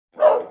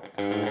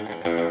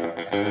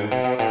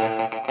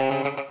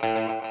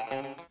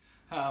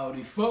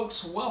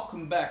folks,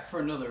 welcome back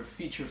for another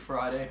Feature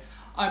Friday.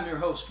 I'm your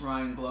host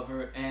Ryan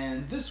Glover,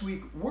 and this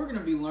week we're going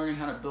to be learning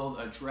how to build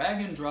a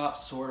drag and drop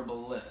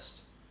sortable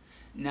list.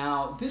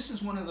 Now this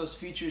is one of those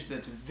features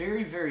that's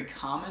very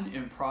common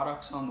in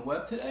products on the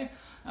web today,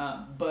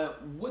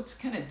 but what's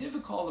kind of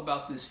difficult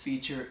about this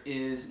feature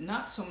is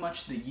not so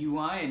much the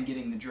UI and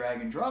getting the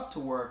drag and drop to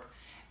work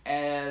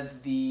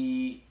as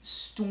the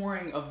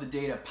storing of the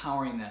data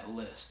powering that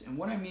list. And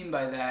what I mean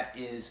by that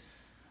is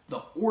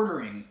the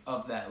ordering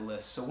of that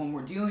list. So when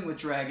we're dealing with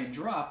drag and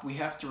drop, we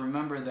have to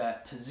remember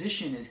that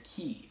position is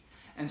key.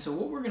 And so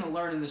what we're going to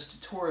learn in this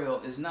tutorial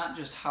is not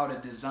just how to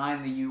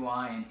design the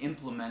UI and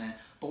implement it,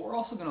 but we're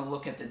also going to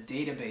look at the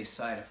database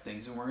side of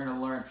things, and we're going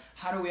to learn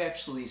how do we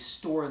actually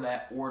store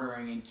that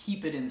ordering and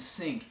keep it in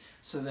sync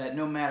so that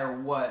no matter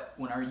what,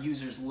 when our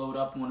users load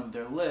up one of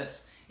their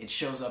lists, it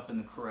shows up in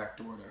the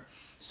correct order.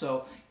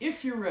 So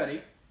if you're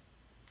ready,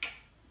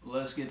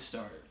 let's get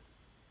started.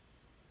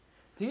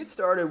 To get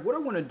started, what I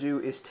want to do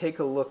is take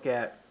a look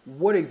at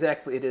what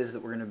exactly it is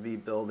that we're going to be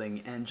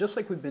building. And just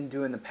like we've been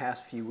doing the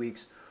past few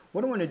weeks,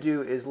 what I want to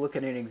do is look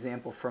at an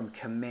example from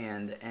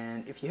Command.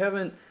 And if you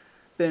haven't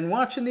been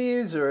watching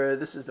these, or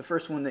this is the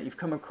first one that you've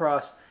come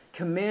across,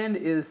 Command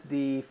is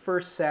the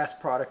first SaaS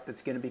product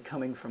that's going to be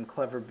coming from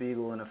Clever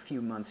Beagle in a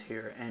few months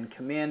here. And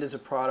Command is a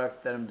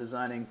product that I'm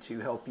designing to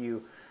help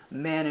you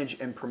manage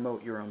and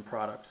promote your own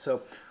product.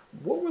 So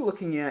what we're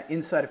looking at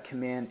inside of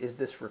Command is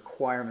this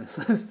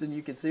requirements list, and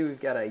you can see we've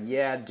got a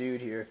yeah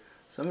dude here.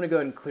 So I'm going to go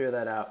ahead and clear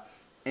that out.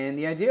 And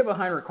the idea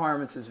behind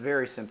requirements is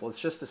very simple.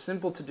 It's just a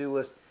simple to-do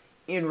list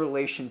in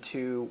relation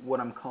to what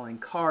I'm calling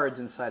cards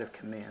inside of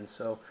Command.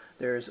 So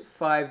there's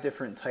 5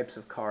 different types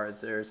of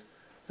cards. Is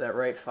that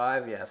right?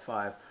 5? Yeah,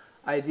 5.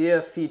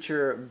 Idea,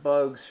 feature,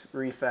 bugs,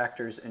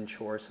 refactors, and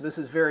chores. So this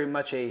is very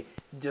much a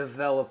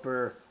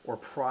developer or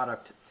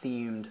product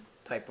themed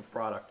type of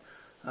product.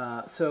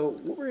 So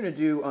what we're going to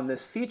do on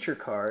this feature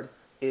card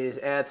is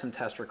add some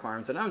test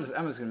requirements, and I'm just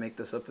going to make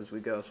this up as we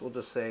go. So we'll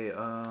just say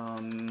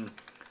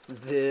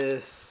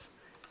this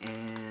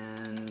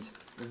and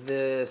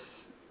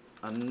this,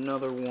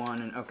 another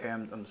one, and okay,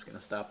 I'm just going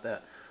to stop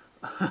that.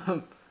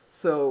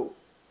 So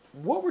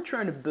what we're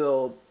trying to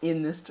build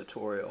in this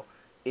tutorial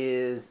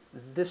is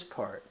this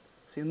part.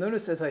 So you'll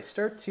notice as I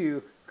start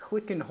to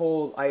click and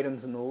hold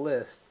items in the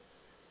list,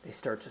 they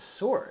start to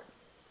sort.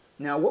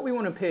 Now what we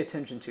want to pay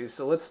attention to,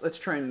 so let's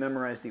try and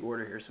memorize the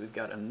order here. So we've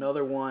got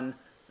another one,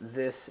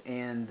 this,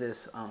 and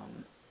this.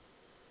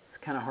 It's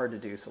kind of hard to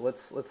do. So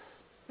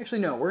let's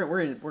actually no, we're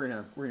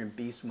gonna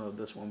beast mode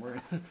this one.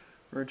 We're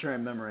gonna try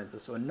and memorize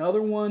this. So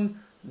another one,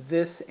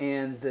 this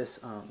and this.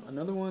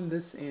 Another one,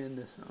 this and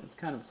this. It's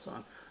kind of a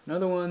song.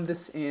 Another one,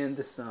 this and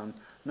this.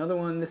 Another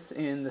one, this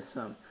and this.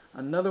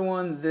 Another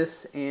one,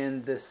 this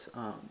and this.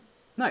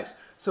 Nice.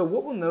 So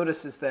what we'll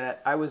notice is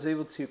that I was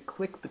able to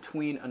click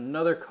between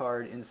another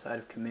card inside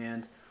of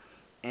Command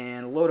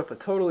and load up a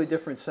totally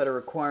different set of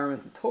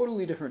requirements,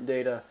 totally different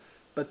data,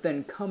 but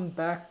then come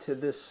back to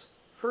this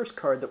first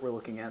card that we're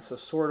looking at, so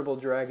sortable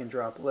drag and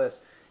drop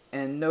list,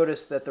 and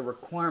notice that the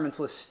requirements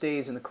list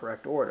stays in the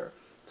correct order.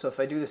 So if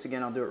I do this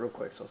again, I'll do it real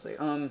quick. So I'll say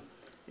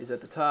is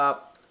at the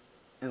top,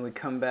 and we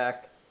come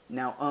back.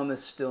 Now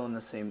is still in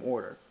the same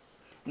order.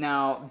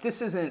 Now,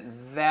 this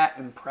isn't that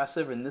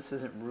impressive, and this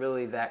isn't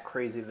really that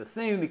crazy of a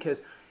thing,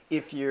 because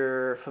if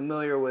you're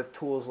familiar with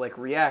tools like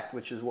React,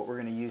 which is what we're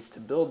going to use to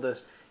build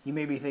this, you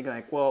may be thinking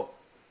like, well,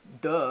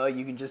 duh,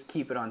 you can just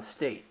keep it on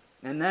state.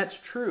 And that's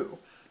true.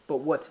 But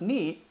what's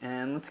neat,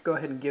 and let's go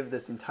ahead and give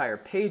this entire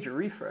page a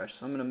refresh.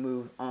 So I'm going to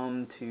move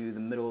to the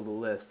middle of the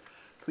list.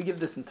 If we give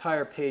this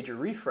entire page a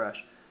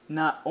refresh,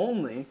 not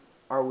only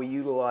are we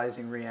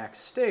utilizing React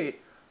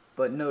state,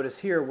 but notice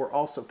here, we're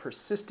also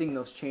persisting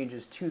those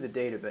changes to the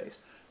database.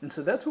 And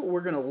so that's what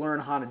we're going to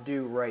learn how to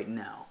do right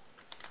now.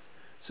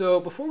 So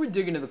before we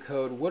dig into the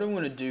code, what I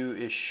want to do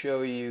is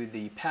show you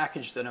the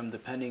package that I'm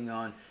depending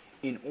on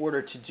in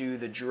order to do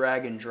the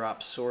drag and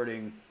drop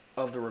sorting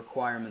of the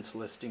requirements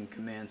listing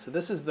command. So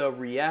this is the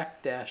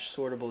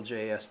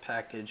react-sortablejs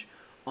package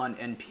on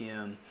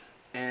NPM.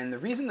 And the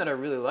reason that I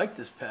really like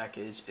this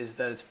package is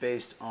that it's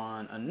based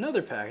on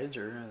another package,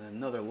 or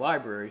another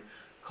library,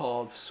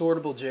 called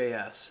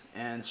Sortable.js.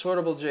 And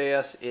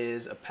Sortable.js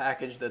is a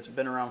package that's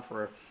been around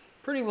for a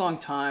pretty long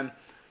time,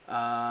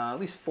 at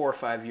least 4 or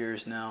 5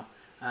 years now.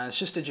 It's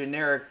just a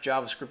generic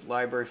JavaScript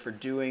library for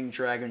doing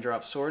drag and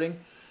drop sorting.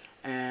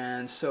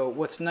 And so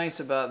what's nice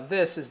about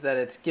this is that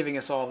it's giving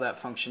us all of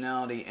that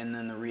functionality, and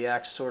then the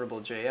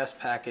react-sortablejs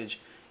package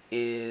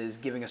is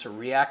giving us a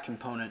React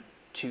component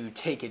to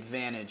take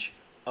advantage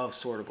of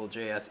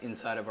Sortable.js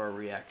inside of our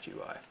React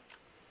UI.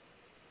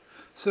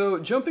 So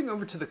jumping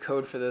over to the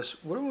code for this,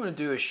 what I want to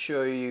do is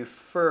show you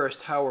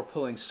first how we're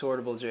pulling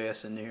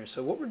Sortable.js in here.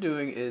 So what we're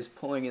doing is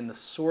pulling in the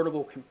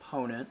sortable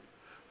component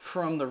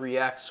from the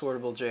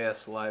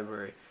react-sortablejs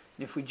library.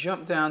 And if we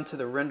jump down to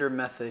the render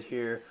method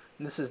here,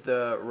 and this is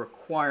the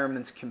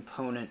requirements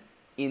component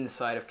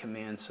inside of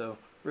Command. So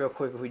real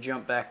quick, if we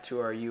jump back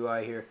to our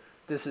UI here,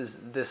 this is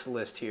this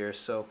list here.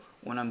 So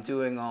when I'm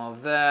doing all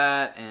of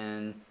that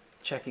and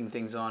checking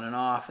things on and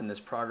off, and this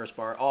progress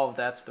bar, all of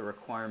that's the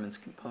requirements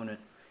component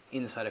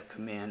inside of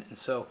command. And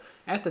so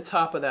at the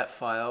top of that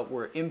file,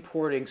 we're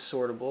importing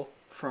Sortable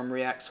from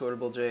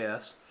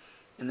react-sortablejs.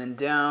 And then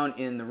down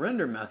in the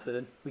render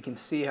method, we can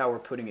see how we're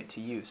putting it to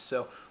use.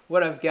 So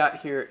what I've got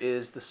here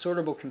is the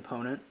Sortable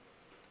component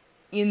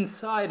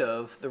inside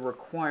of the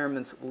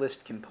requirements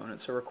list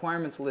component. So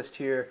requirements list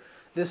here,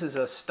 this is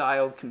a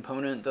styled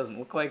component. It doesn't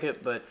look like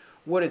it, but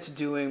what it's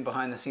doing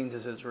behind the scenes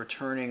is it's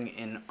returning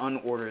an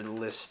unordered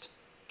list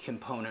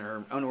component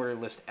or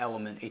unordered list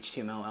element,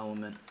 HTML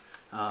element,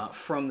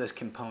 from this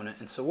component.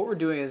 And so what we're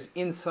doing is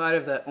inside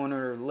of that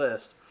unordered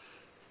list,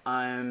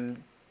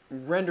 I'm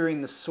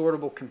rendering the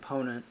Sortable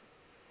component,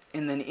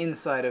 and then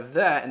inside of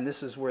that, and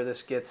this is where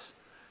this gets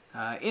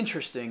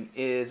interesting,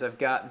 is I've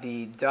got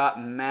the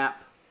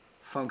 .map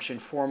function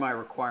for my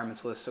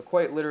requirements list. So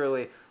quite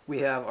literally, we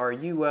have our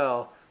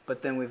UL,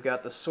 but then we've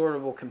got the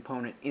Sortable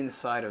component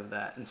inside of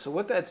that. And so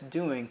what that's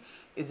doing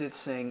is it's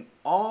saying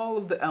all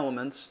of the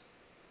elements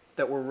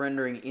that we're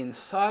rendering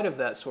inside of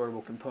that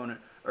Sortable component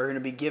are going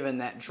to be given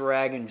that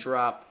drag and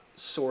drop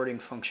sorting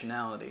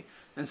functionality.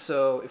 And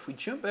so if we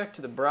jump back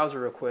to the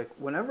browser real quick,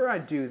 whenever I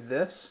do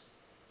this,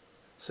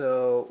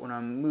 so when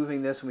I'm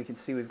moving this, and we can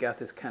see we've got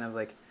this kind of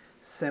like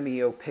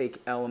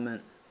semi-opaque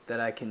element that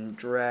I can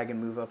drag and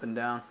move up and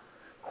down.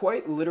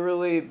 Quite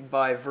literally,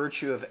 by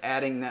virtue of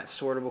adding that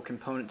Sortable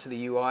component to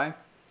the UI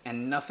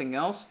and nothing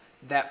else,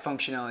 that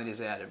functionality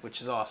is added, which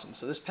is awesome.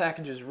 So this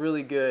package is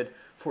really good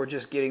for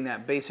just getting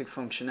that basic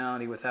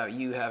functionality without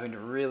you having to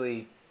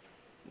really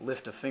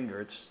lift a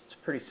finger. It's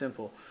pretty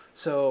simple.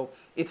 So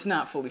it's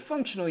not fully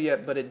functional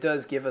yet, but it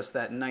does give us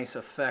that nice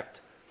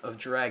effect of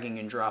dragging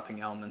and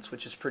dropping elements,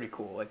 which is pretty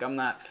cool. Like, I'm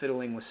not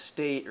fiddling with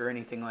state or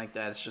anything like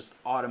that. It's just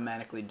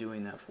automatically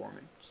doing that for me.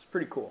 It's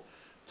pretty cool.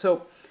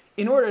 So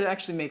in order to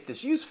actually make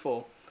this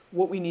useful,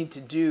 what we need to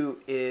do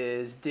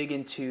is dig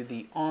into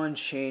the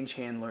onChange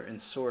handler in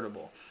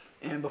Sortable.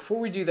 And before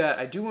we do that,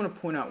 I do want to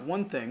point out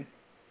one thing,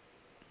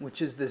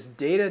 which is this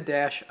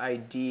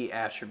data-id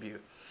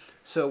attribute.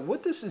 So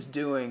what this is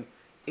doing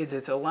is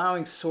it's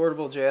allowing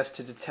Sortablejs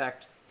to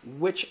detect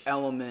which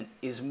element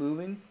is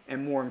moving,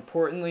 and more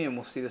importantly, and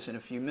we'll see this in a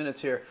few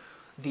minutes here,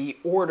 the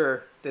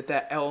order that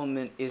that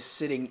element is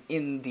sitting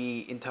in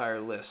the entire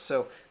list.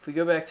 So if we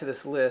go back to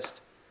this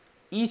list,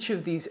 each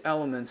of these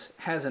elements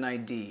has an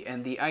ID,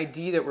 and the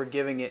ID that we're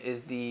giving it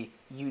is the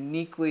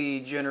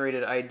uniquely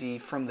generated ID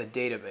from the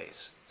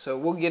database. So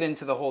we'll get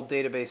into the whole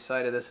database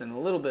side of this in a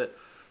little bit,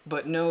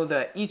 but know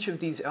that each of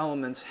these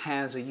elements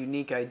has a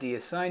unique ID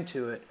assigned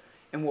to it,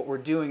 and what we're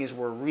doing is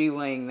we're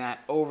relaying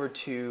that over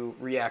to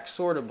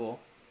React-Sortable,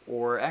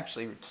 or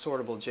actually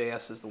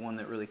Sortablejs is the one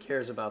that really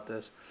cares about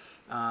this,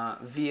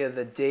 via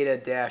the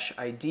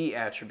data-id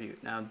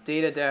attribute. Now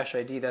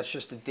data-id, that's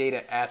just a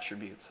data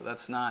attribute, so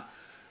that's not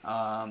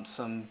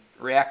some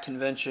React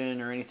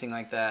convention or anything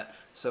like that.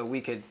 So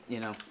we could, you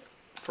know,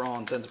 for all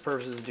intents and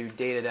purposes, do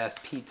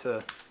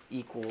data-pizza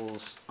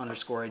equals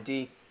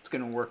 _ID. It's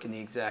going to work in the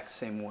exact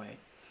same way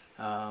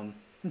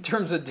in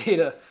terms of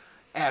data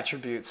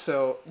attributes.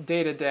 So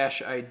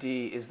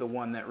data-id is the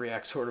one that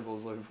React-Sortable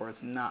is looking for.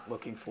 It's not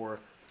looking for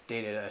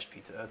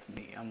data-pizza. That's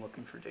me. I'm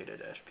looking for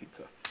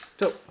data-pizza.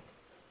 So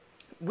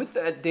with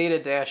that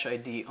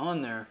data-id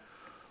on there,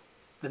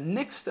 the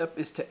next step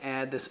is to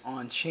add this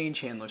onChange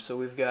handler. So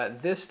we've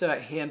got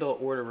this.handle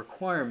order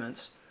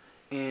requirements,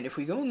 and if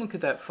we go and look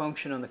at that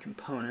function on the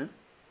component,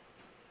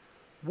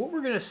 what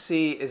we're going to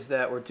see is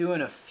that we're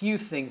doing a few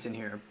things in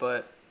here.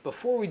 But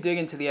before we dig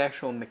into the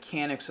actual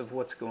mechanics of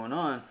what's going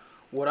on,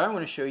 what I want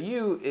to show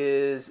you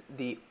is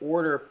the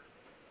order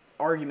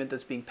argument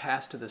that's being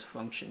passed to this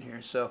function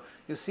here. So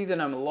you'll see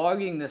that I'm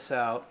logging this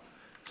out.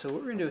 So what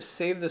we're going to do is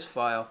save this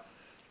file.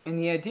 And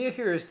the idea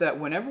here is that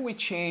whenever we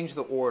change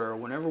the order,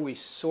 whenever we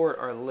sort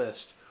our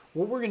list,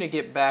 what we're going to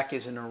get back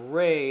is an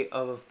array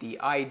of the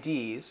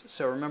IDs.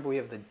 So remember, we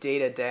have the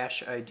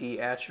data-id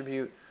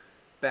attribute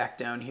back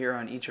down here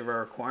on each of our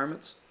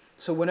requirements.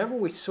 So whenever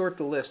we sort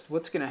the list,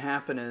 what's going to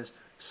happen is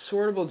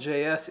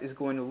Sortablejs is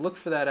going to look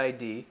for that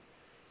ID,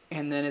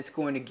 and then it's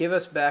going to give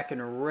us back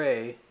an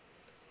array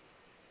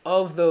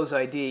of those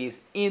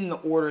IDs in the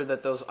order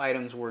that those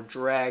items were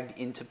dragged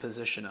into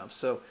position of.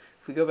 So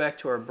if we go back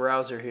to our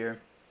browser here,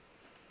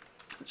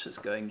 let's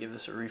just go ahead and give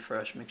this a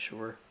refresh, make sure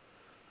we're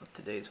up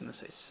to date. So I'm going to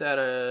say set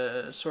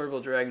a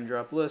sortable drag and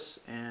drop list,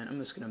 and I'm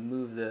just going to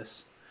move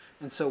this.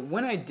 And so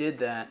when I did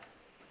that,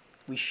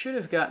 we should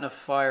have gotten a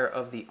fire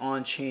of the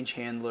onChange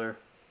handler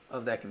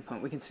of that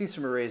component. We can see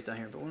some arrays down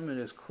here, but what I'm going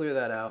to do is clear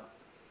that out,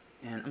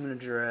 and I'm going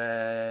to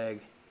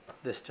drag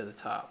this to the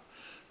top.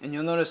 And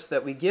you'll notice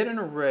that we get an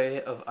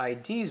array of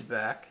IDs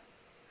back,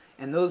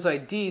 and those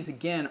IDs,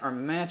 again, are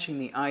matching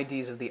the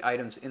IDs of the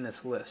items in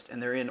this list,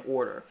 and they're in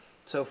order.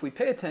 So if we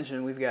pay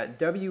attention, we've got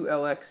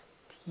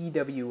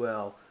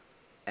WLXTWL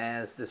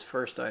as this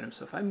first item.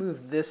 So if I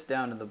move this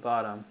down to the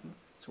bottom,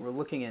 so we're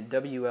looking at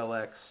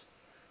WLX.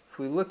 If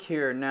we look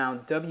here now,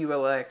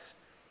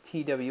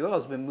 WLXTWL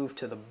has been moved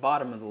to the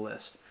bottom of the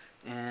list.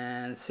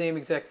 And same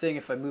exact thing,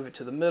 if I move it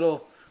to the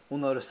middle, we'll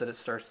notice that it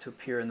starts to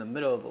appear in the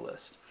middle of the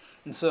list.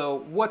 And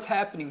so what's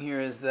happening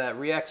here is that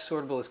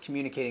react-sortable is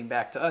communicating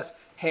back to us,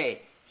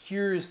 hey,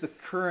 here's the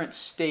current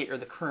state or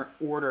the current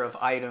order of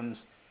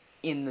items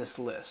in this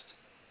list.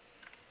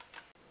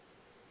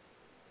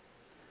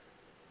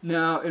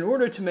 Now, in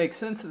order to make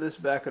sense of this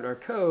back in our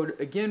code,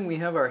 again, we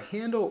have our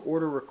handle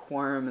order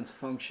requirements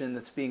function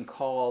that's being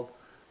called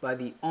by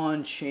the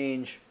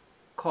onChange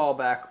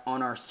callback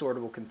on our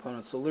sortable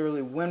component. So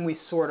literally, when we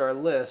sort our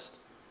list,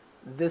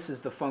 this is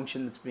the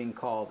function that's being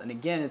called. And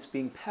again, it's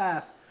being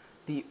passed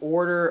the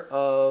order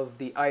of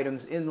the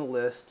items in the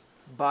list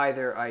by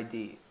their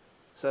ID.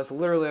 So that's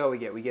literally all we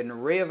get. We get an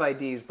array of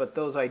IDs, but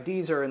those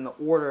IDs are in the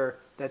order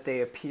that they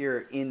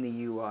appear in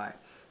the UI.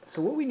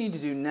 So what we need to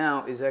do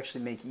now is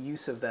actually make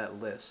use of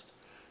that list.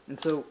 And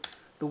so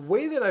the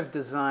way that I've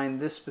designed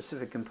this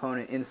specific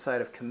component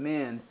inside of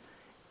command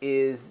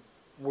is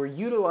we're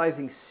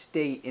utilizing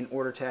state in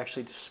order to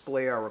actually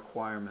display our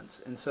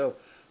requirements. And so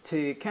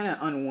to kind of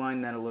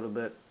unwind that a little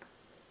bit,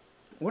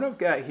 what I've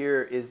got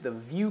here is the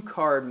view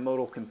card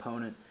modal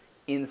component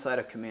inside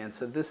of command.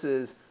 So this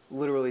is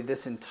literally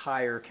this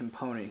entire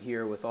component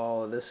here with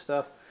all of this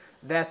stuff.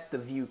 That's the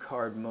view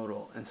card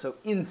modal. And so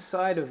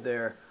inside of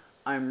there,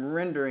 I'm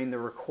rendering the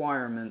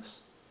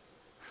requirements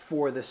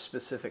for this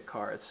specific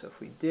card. So if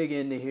we dig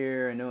into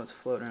here, I know it's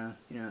floating around,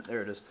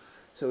 there it is.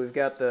 So we've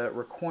got the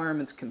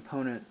requirements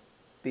component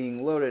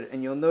being loaded,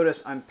 and you'll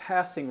notice I'm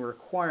passing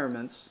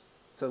requirements,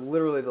 so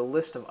literally the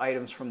list of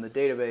items from the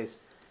database,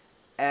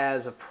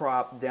 as a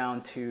prop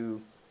down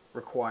to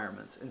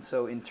requirements. And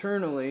so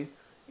internally,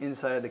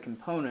 inside of the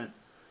component,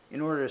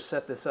 in order to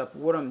set this up,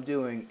 what I'm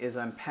doing is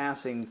I'm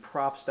passing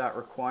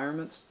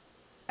props.requirements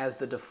as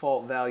the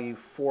default value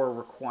for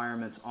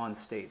requirements on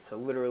state. So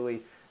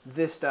literally,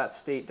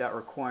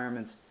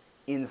 this.state.requirements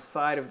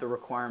inside of the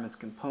requirements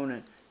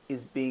component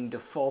is being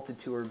defaulted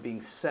to or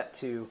being set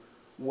to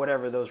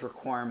whatever those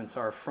requirements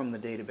are from the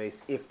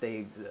database if they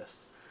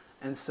exist.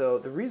 And so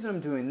the reason I'm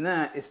doing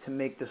that is to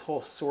make this whole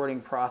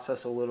sorting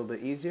process a little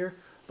bit easier,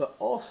 but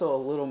also a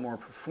little more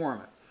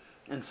performant.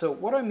 And so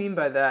what I mean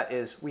by that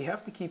is we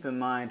have to keep in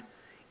mind,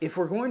 if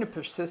we're going to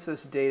persist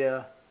this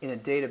data in a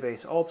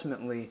database,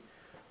 ultimately,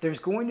 there's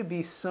going to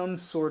be some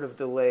sort of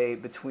delay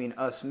between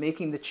us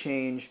making the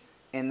change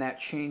and that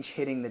change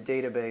hitting the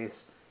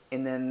database,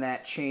 and then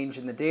that change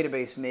in the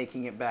database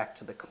making it back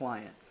to the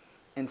client.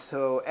 And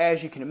so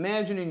as you can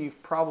imagine, and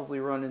you've probably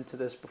run into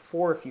this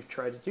before if you've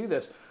tried to do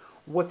this,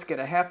 what's going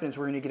to happen is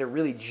we're going to get a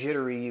really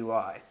jittery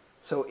UI.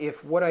 So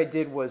if what I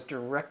did was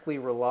directly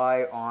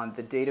rely on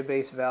the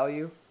database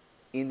value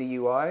in the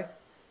UI,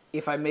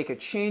 if I make a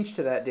change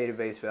to that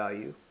database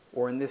value,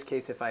 or in this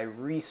case if I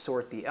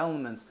resort the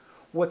elements,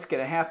 what's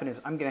going to happen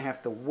is I'm going to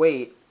have to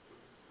wait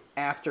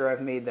after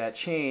I've made that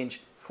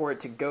change for it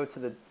to go to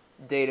the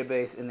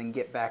database and then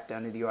get back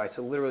down to the UI.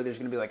 So literally there's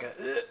going to be like a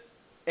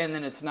and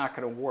then it's not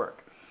going to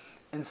work.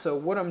 And so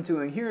what I'm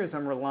doing here is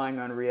I'm relying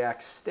on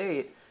React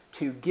State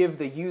to give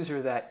the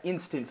user that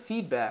instant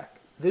feedback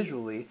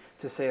visually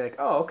to say like,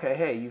 oh, okay,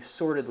 hey, you've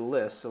sorted the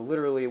list. So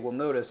literally we'll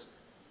notice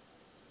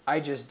I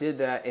just did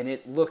that and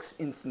it looks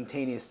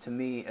instantaneous to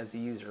me as a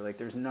user. Like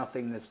there's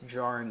nothing that's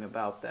jarring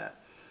about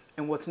that.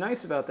 And what's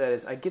nice about that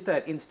is I get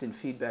that instant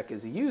feedback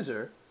as a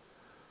user,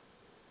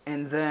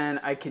 and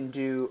then I can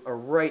do a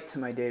write to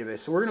my database.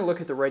 So we're going to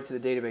look at the write to the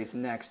database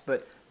next,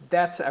 but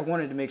I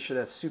wanted to make sure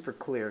that's super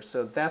clear.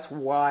 So that's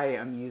why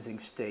I'm using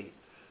state.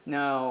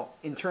 Now,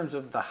 in terms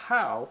of the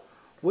how,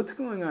 what's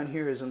going on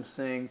here is I'm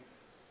saying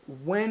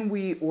when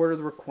we order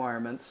the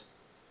requirements,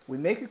 we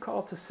make a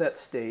call to set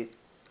state.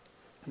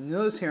 You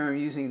notice here I'm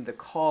using the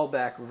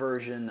callback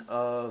version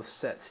of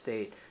set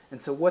state.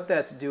 And so what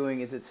that's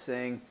doing is it's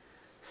saying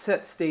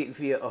set state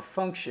via a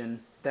function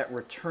that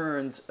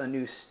returns a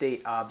new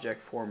state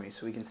object for me.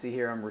 So we can see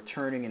here I'm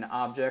returning an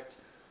object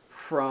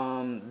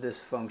from this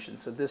function.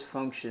 So this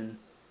function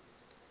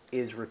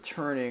is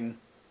returning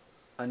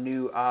a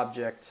new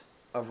object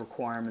of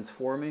requirements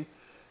for me,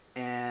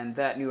 and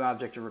that new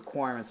object of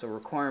requirements, so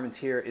requirements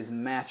here is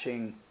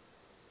matching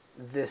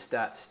this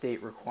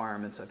 .state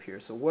requirements up here.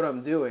 So what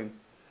I'm doing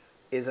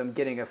is I'm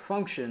getting a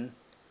function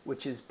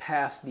which is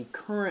past the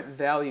current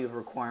value of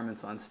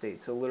requirements on state.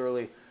 So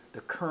literally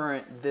the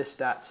current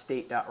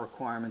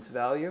this.state.requirements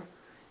value,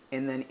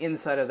 and then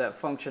inside of that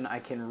function I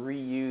can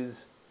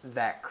reuse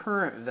that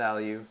current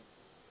value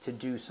to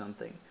do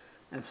something.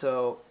 And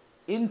so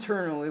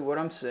internally what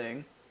I'm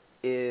saying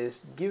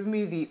is give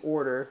me the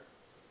order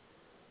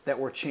that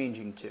we're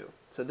changing to.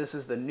 So this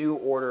is the new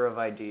order of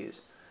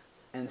IDs.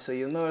 And so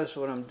you'll notice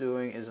what I'm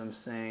doing is I'm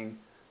saying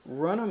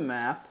run a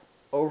map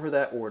over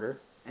that order,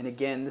 and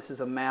again this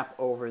is a map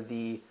over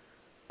the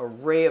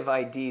array of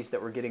IDs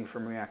that we're getting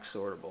from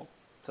react-sortable.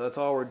 So that's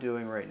all we're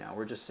doing right now.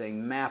 We're just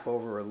saying map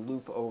over or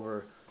loop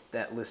over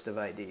that list of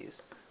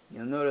IDs.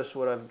 You'll notice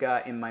what I've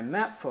got in my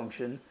map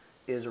function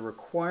is a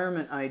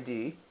requirement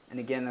ID, and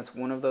again that's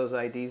one of those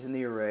IDs in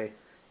the array,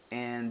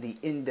 and the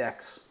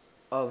index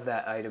of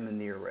that item in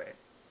the array.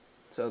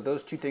 So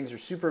those two things are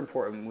super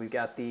important. We've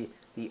got the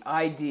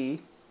ID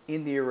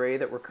in the array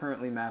that we're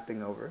currently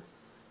mapping over,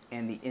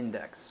 and the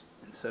index.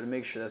 And so to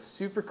make sure that's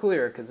super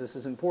clear, because this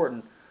is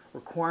important,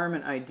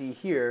 requirement ID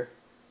here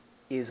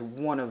is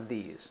one of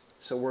these.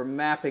 So we're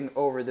mapping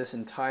over this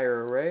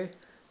entire array,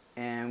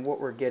 and what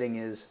we're getting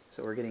is,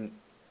 so we're getting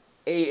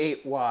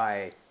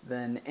A8Y,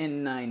 then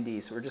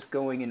N9D, so we're just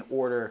going in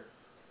order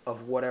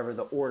of whatever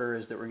the order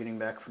is that we're getting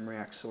back from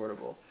React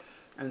Sortable.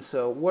 And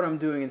so what I'm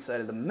doing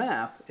inside of the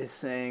map is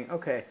saying,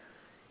 okay,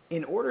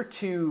 in order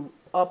to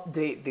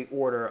update the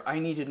order, I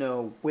need to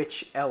know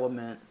which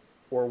element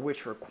or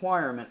which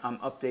requirement I'm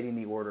updating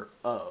the order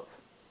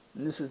of.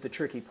 And this is the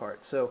tricky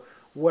part. So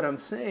what I'm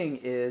saying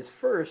is,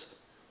 first,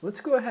 let's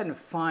go ahead and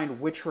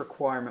find which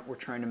requirement we're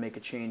trying to make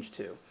a change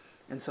to.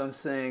 And so I'm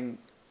saying,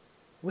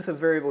 with a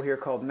variable here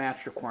called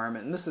match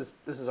requirement, and this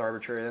is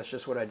arbitrary, that's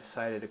just what I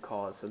decided to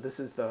call it. So this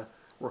is the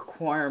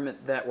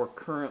requirement that we're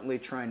currently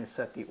trying to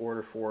set the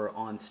order for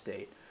on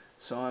state.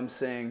 So I'm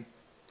saying,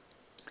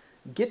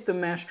 get the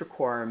matched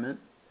requirement,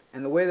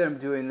 and the way that I'm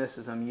doing this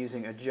is I'm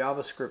using a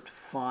JavaScript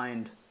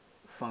find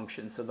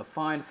function. So the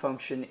find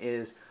function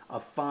is a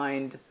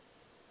find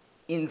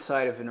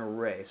inside of an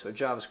array, so a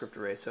JavaScript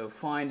array. So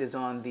find is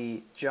on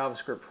the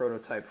JavaScript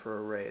prototype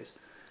for arrays.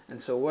 And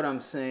so what I'm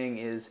saying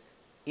is,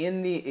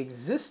 in the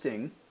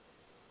existing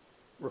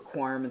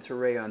requirements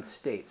array on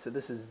state, so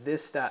this is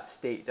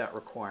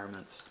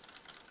this.state.requirements,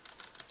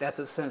 that's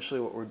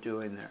essentially what we're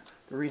doing there.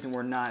 The reason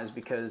we're not is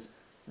because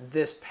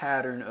this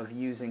pattern of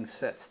using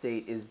set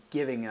state is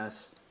giving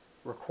us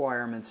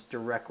requirements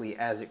directly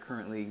as it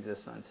currently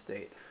exists on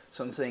state.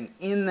 So I'm saying,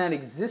 in that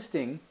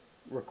existing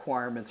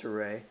requirements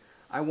array,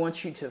 I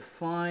want you to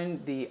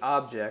find the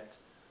object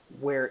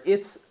where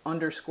its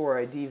underscore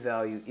ID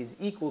value is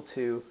equal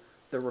to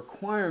the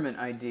requirement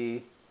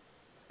ID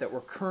that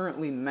we're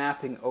currently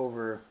mapping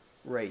over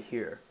right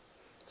here.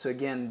 So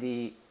again,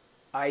 the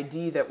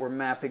ID that we're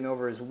mapping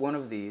over is one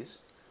of these.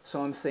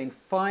 So I'm saying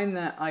find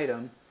that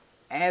item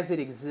as it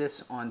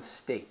exists on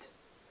state.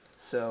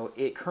 So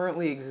it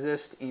currently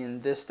exists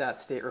in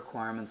this.state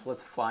requirements.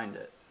 Let's find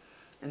it.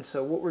 And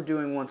so what we're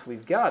doing once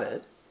we've got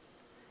it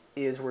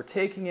is we're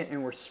taking it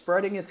and we're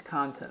spreading its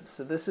contents.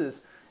 So this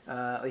is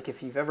like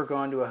if you've ever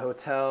gone to a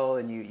hotel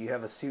and you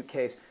have a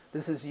suitcase,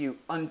 this is you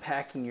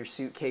unpacking your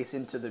suitcase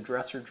into the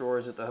dresser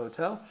drawers at the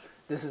hotel.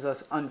 This is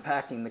us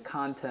unpacking the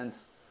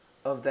contents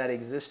of that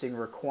existing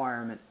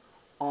requirement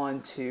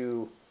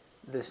onto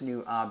this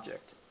new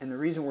object. And the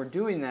reason we're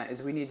doing that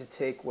is we need to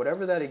take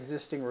whatever that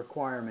existing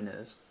requirement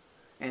is,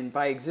 and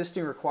by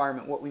existing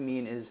requirement what we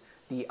mean is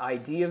the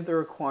ID of the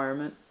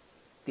requirement,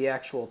 the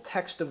actual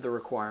text of the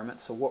requirement,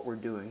 so what we're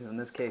doing. In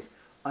this case,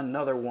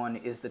 another one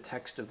is the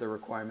text of the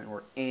requirement,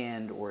 or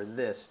and, or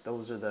this.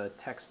 Those are the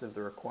text of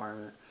the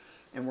requirement.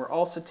 And we're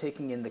also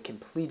taking in the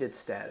completed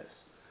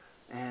status.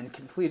 And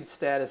completed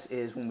status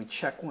is when we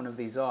check one of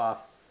these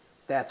off,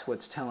 that's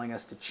what's telling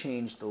us to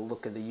change the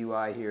look of the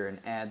UI here and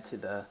add to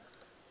the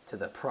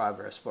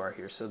progress bar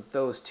here. So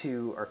those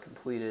two are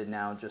completed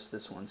now, just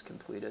this one's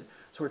completed.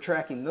 So we're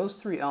tracking those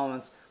three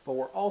elements, but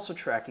we're also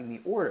tracking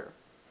the order.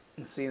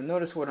 And so you'll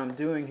notice what I'm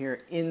doing here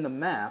in the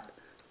map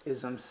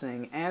is I'm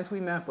saying, as we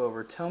map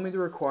over, tell me the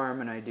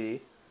requirement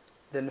ID,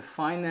 then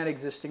find that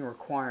existing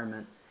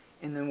requirement,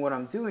 and then what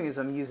I'm doing is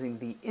I'm using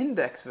the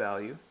index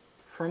value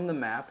from the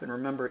map, and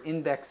remember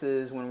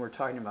indexes when we're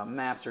talking about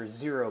maps are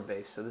zero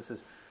based, so this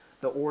is,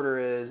 the order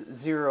is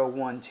 0,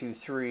 1, 2,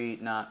 3,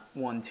 not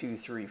 1, 2,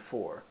 3,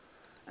 4.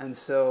 And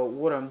so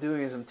what I'm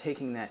doing is I'm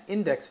taking that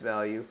index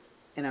value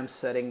and I'm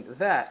setting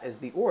that as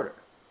the order.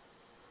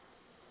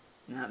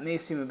 Now it may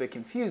seem a bit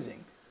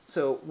confusing.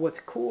 So what's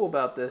cool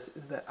about this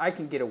is that I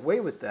can get away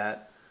with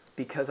that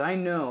because I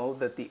know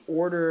that the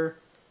order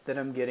that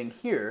I'm getting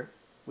here,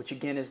 which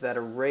again is that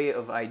array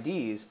of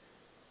IDs,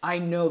 I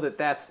know that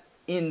that's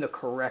in the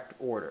correct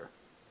order.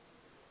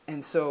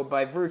 And so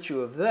by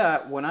virtue of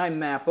that, when I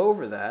map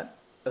over that,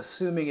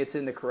 assuming it's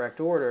in the correct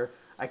order,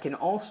 I can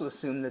also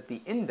assume that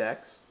the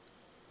index,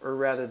 or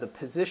rather the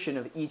position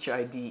of each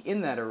ID in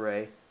that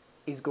array,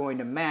 is going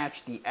to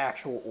match the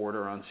actual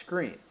order on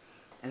screen.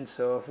 And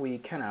so if we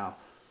kind of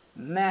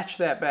match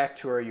that back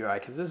to our UI,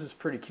 because this is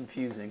pretty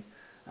confusing.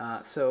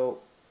 So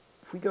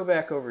if we go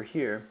back over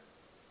here,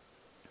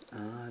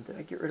 did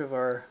I get rid of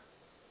our,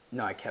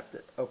 no, I kept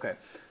it. Okay,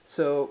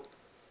 so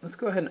let's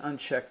go ahead and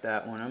uncheck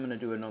that one. I'm going to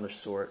do another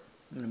sort.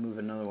 I'm going to move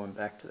another one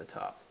back to the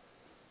top.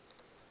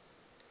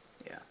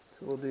 Yeah,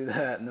 so we'll do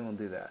that and then we'll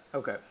do that.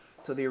 Okay,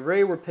 so the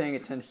array we're paying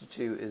attention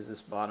to is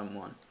this bottom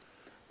one.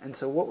 And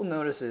so what we'll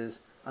notice is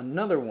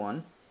another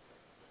one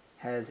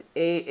has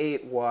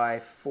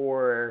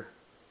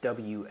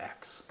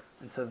A8Y4WX.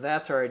 And so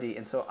that's our ID.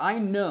 And so I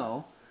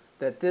know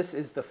that this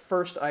is the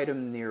first item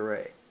in the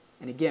array.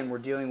 And again, we're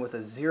dealing with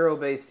a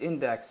zero-based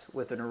index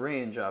with an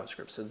array in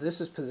JavaScript. So this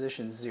is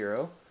position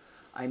 0.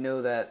 I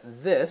know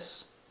that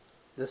this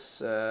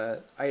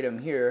item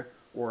here,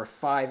 or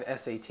 5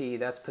 SAT,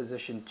 that's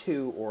position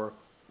 2 or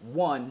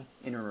 1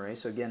 in an array.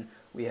 So again,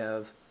 we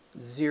have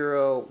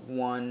 0,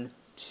 1,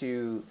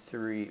 2,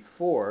 3,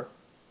 4.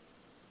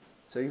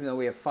 So even though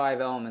we have 5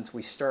 elements,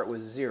 we start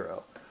with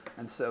 0.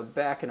 And so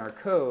back in our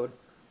code,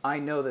 I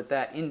know that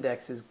that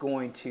index is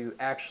going to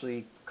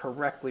actually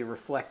correctly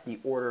reflect the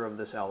order of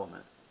this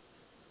element.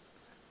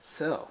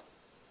 So,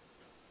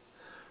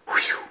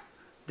 whew,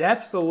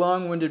 that's the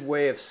long-winded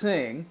way of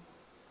saying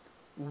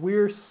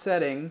we're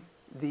setting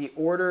the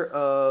order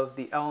of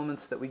the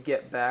elements that we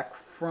get back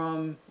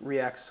from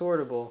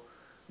react-sortable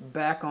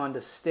back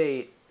onto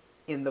state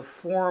in the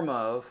form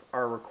of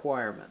our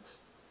requirements.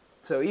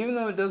 So even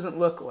though it doesn't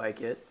look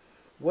like it,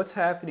 what's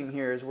happening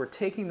here is we're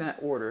taking that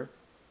order,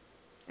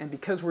 and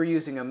because we're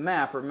using a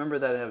map, remember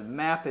that a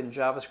map in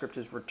JavaScript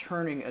is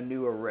returning a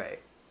new array.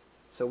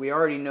 So we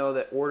already know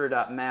that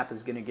order.map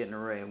is going to get an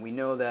array, and we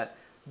know that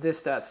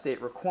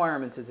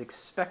this.stateRequirements is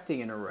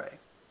expecting an array.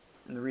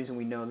 And the reason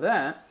we know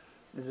that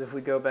is if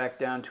we go back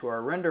down to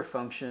our render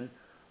function,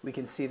 we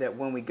can see that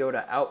when we go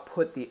to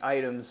output the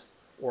items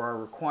or our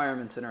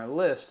requirements in our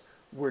list,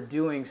 we're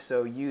doing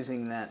so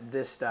using that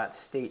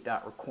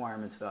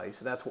this.state.requirements value.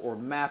 So that's what we're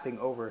mapping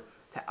over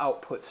to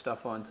output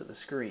stuff onto the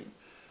screen.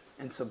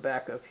 And so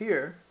back up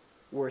here,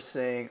 we're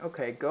saying,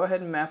 okay, go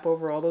ahead and map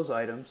over all those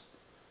items,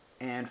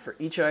 and for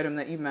each item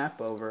that you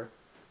map over,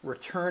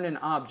 return an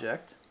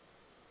object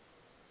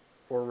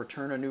or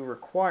return a new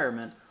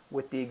requirement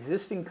with the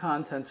existing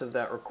contents of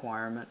that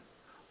requirement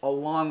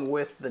along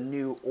with the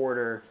new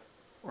order,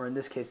 or in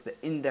this case the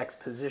index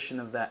position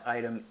of that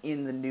item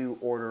in the new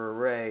order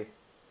array,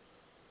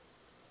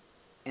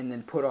 and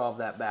then put all of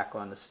that back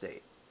onto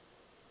state.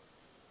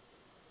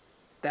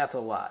 That's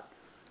a lot.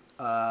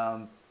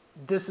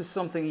 This is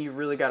something you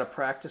really got to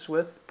practice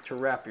with to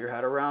wrap your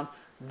head around.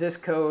 This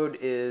code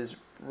is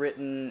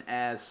written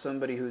as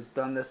somebody who's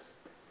done this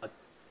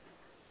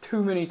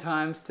too many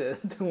times to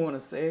want to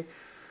say.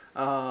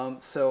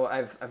 So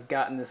I've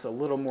gotten this a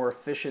little more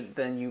efficient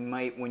than you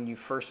might when you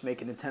first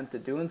make an attempt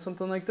at doing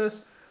something like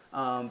this.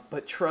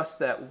 But trust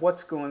that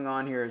what's going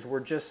on here is we're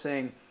just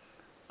saying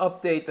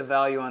update the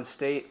value on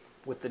state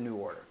with the new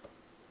order.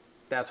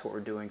 That's what we're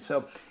doing.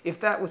 So if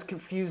that was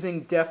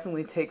confusing,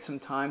 definitely take some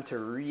time to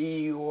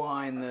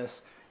rewind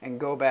this and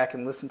go back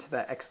and listen to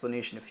that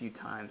explanation a few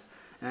times.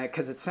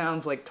 Because it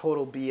sounds like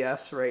total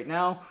BS right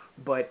now,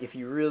 but if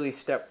you really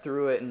step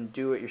through it and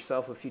do it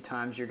yourself a few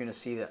times, you're going to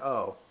see that,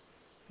 oh,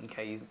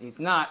 okay, he's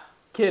not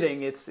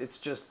kidding. It's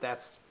just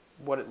that's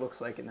what it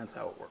looks like and that's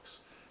how it works.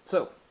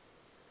 So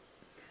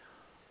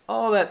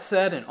all that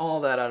said and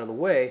all that out of the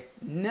way,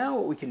 now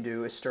what we can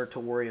do is start to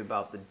worry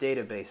about the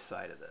database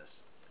side of this.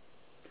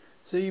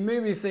 So you may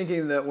be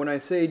thinking that when I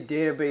say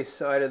database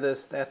side of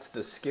this, that's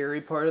the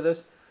scary part of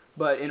this.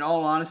 But in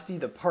all honesty,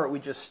 the part we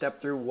just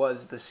stepped through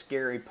was the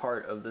scary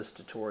part of this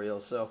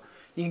tutorial. So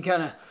you can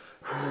kind of,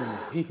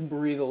 you can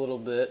breathe a little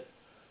bit.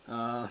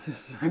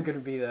 It's not going to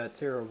be that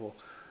terrible.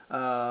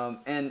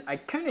 And I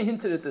kind of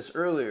hinted at this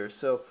earlier.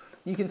 So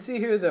you can see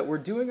here that we're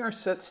doing our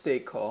set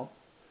state call,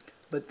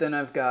 but then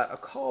I've got a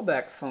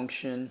callback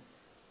function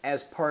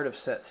as part of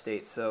set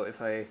state. So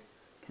if I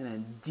kind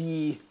of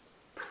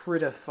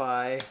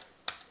de-prettify,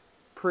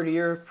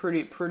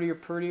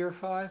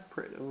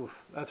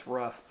 oof, that's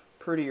rough.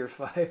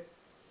 Prettierify.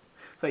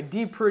 If I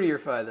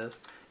de-prettierify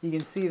this, you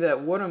can see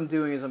that what I'm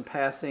doing is I'm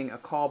passing a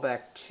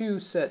callback to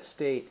set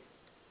state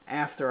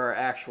after our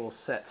actual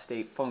set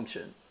state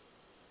function.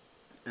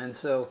 And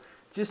so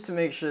just to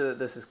make sure that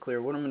this is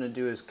clear, what I'm going to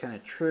do is kind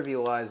of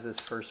trivialize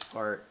this first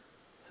part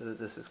so that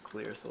this is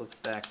clear. So let's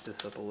back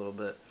this up a little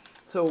bit.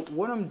 So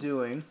what I'm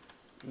doing,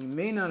 you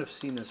may not have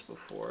seen this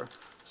before.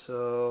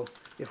 So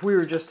if we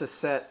were just to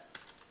set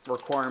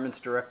requirements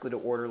directly to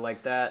order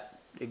like that,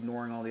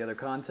 ignoring all the other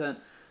content,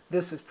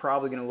 this is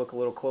probably going to look a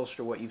little closer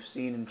to what you've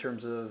seen in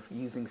terms of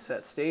using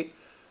set state.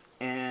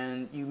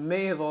 And you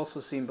may have also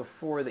seen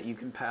before that you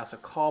can pass a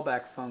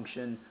callback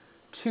function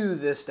to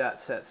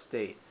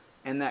this.setState.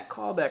 And that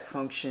callback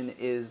function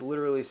is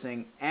literally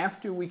saying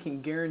after we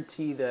can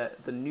guarantee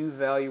that the new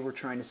value we're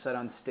trying to set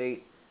on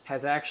state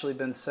has actually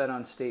been set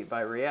on state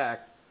by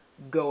React,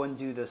 go and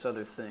do this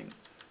other thing.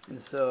 And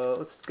so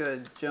let's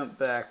go jump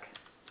back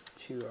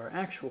to our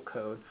actual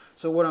code.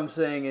 So what I'm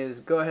saying is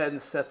go ahead and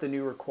set the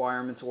new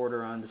requirements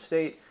order onto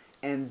state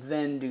and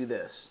then do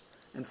this.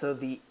 And so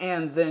the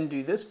and then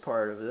do this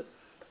part of it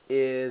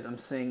is I'm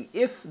saying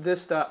if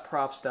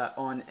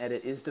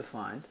this.props.onEdit is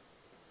defined,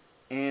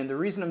 and the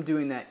reason I'm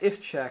doing that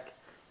if check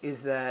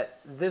is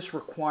that this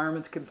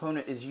requirements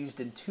component is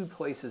used in two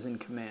places in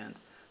command.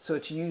 So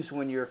it's used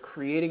when you're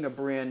creating a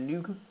brand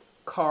new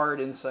card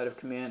inside of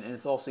command, and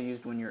it's also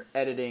used when you're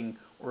editing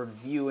or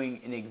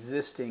viewing an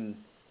existing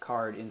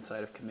card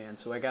inside of command.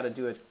 So I got to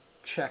do a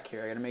check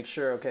here. I got to make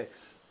sure, okay,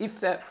 if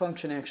that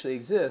function actually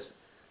exists,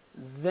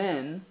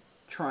 then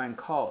try and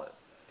call it.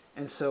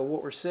 And so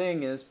what we're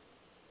saying is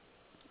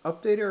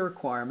update our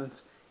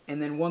requirements,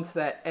 and then once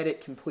that edit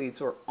completes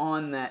or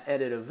on that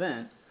edit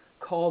event,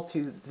 call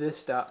to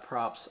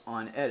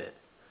this.props.onEdit.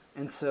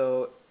 And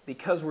so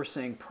because we're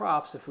saying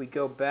props, if we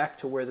go back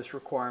to where this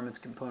requirements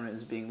component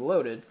is being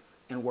loaded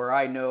and where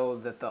I know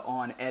that the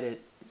onEdit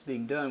is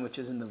being done, which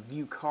is in the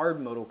view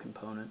card modal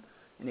component,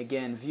 and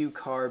again, view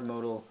card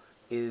modal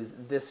is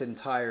this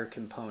entire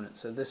component.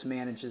 So this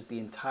manages the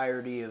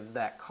entirety of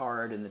that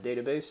card in the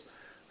database.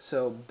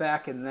 So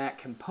back in that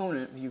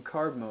component, view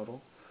card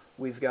modal,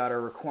 we've got our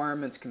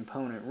requirements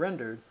component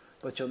rendered,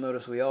 but you'll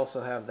notice we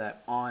also have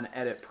that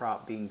onEdit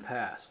prop being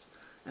passed.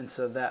 And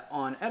so that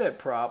onEdit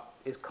prop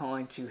is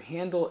calling to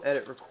handle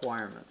edit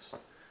requirements.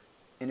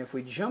 And if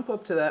we jump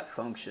up to that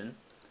function,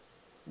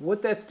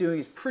 what that's doing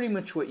is pretty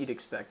much what you'd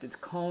expect. It's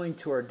calling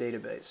to our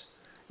database.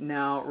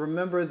 Now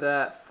remember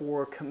that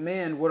for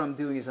command, what I'm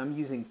doing is I'm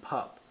using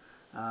pup.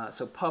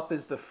 So pup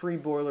is the free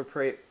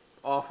boilerplate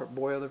offered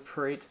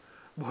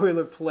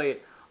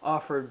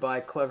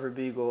by Clever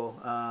Beagle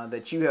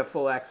that you have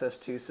full access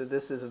to. So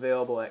this is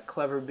available at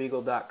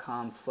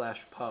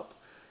cleverbeagle.com/pup.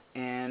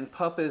 And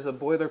pup is a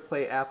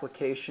boilerplate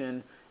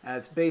application.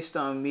 It's based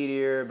on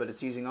Meteor, but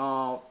it's using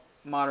all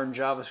modern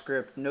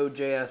JavaScript,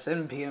 Node.js,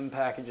 NPM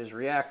packages,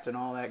 React, and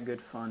all that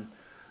good fun.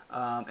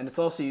 And it's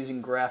also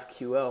using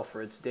GraphQL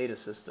for its data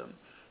system.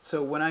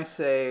 So when I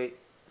say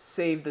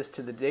save this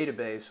to the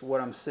database, what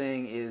I'm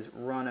saying is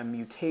run a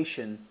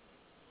mutation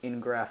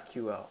in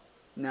GraphQL.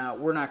 Now,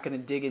 we're not going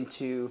to dig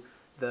into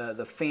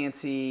the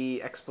fancy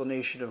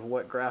explanation of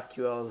what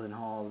GraphQL is and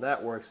how all of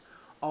that works.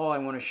 All I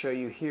want to show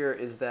you here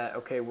is that,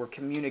 okay, we're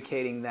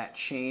communicating that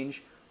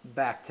change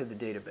back to the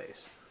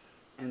database.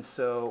 And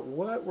so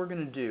what we're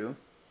going to do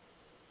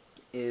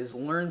is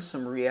learn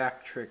some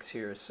React tricks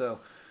here.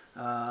 So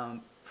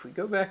if we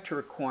go back to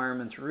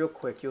requirements real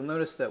quick, you'll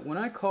notice that when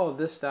I call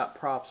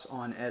this.props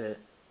on edit,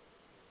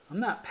 I'm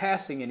not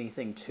passing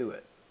anything to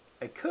it.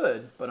 I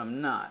could, but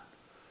I'm not.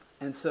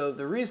 And so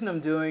the reason I'm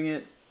doing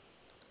it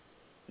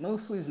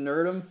mostly is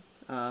nerdum.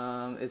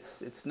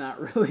 It's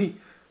not really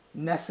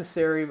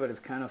necessary, but it's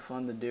kind of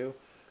fun to do.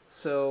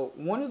 So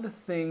one of the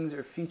things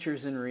or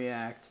features in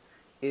React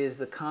is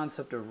the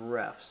concept of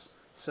refs.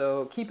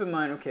 So keep in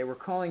mind, okay, we're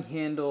calling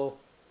handle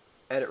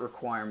edit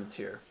requirements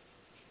here.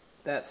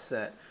 That's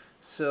set.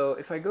 So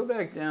if I go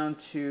back down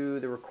to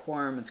the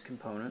requirements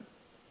component,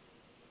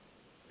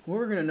 what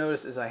we're going to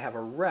notice is I have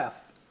a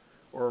ref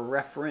or a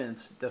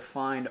reference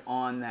defined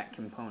on that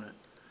component.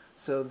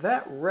 So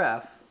that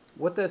ref,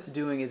 what that's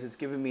doing is it's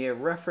giving me a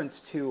reference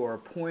to or a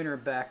pointer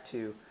back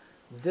to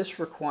this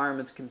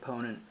requirements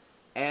component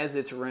as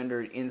it's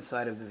rendered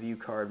inside of the view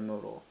card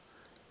modal.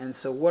 And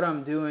so what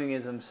I'm doing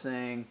is I'm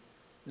saying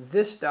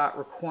this dot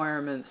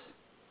requirements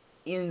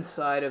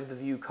inside of the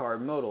view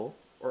card modal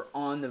or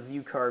on the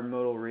view card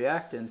modal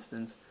React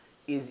instance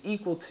is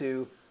equal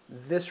to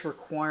this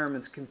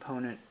requirements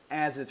component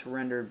as it's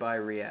rendered by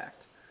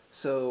React.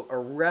 So a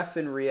ref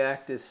in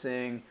React is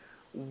saying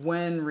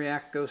when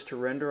React goes to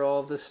render all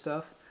of this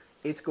stuff,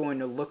 it's going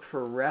to look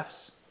for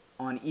refs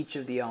on each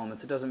of the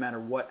elements. It doesn't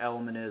matter what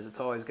element it is, it's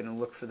always going to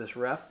look for this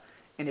ref.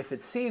 And if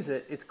it sees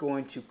it, it's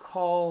going to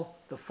call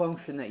the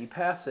function that you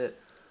pass it,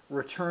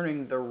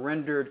 returning the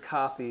rendered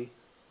copy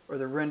or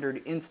the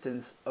rendered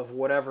instance of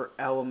whatever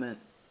element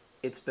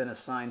it's been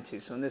assigned to.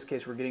 So in this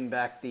case, we're getting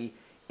back the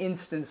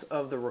instance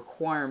of the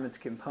requirements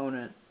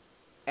component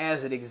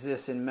as it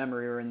exists in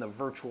memory or in the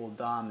virtual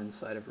DOM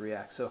inside of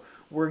React. So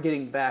we're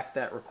getting back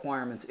that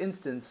requirements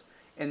instance,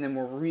 and then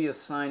we're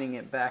reassigning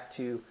it back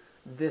to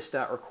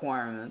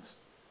this.requirements.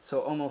 So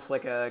almost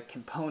like a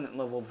component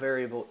level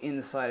variable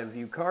inside of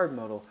view card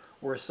modal,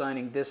 we're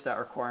assigning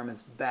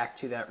this.requirements back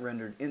to that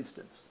rendered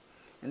instance.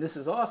 And this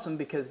is awesome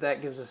because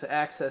that gives us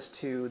access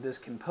to this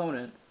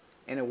component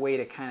and a way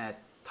to kind of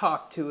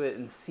talk to it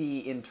and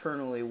see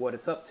internally what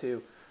it's up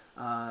to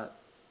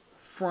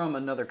from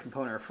another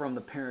component or from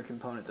the parent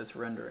component that's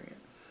rendering it.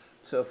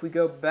 So if we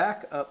go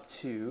back up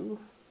to,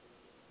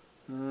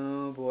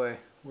 oh boy,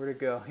 where'd it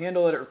go?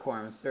 Handle edit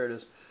requirements, there it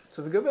is.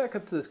 So if we go back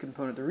up to this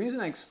component, the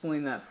reason I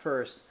explain that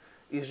first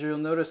is you'll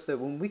notice that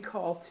when we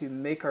call to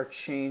make our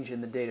change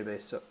in the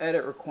database, so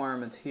edit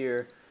requirements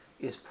here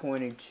is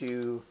pointing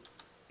to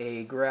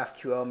a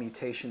GraphQL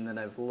mutation that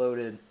I've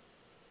loaded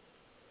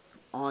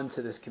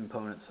onto this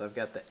component. So I've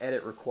got the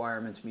edit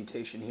requirements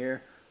mutation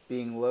here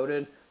being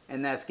loaded,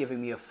 and that's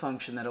giving me a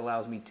function that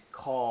allows me to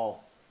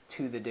call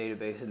to the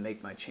database and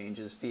make my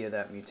changes via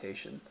that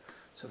mutation.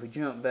 So if we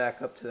jump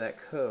back up to that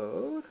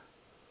code,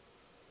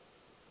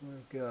 where'd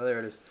it go? There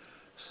it is.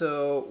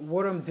 So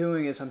what I'm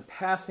doing is I'm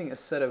passing a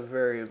set of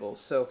variables.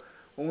 So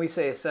when we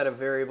say a set of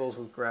variables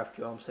with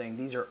GraphQL, I'm saying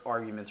these are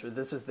arguments, or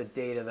this is the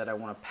data that I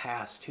want to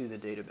pass to the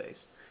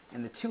database.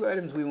 And the two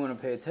items we want to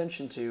pay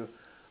attention to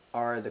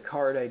are the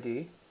card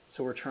ID.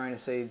 So we're trying to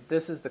say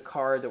this is the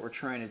card that we're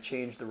trying to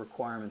change the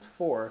requirements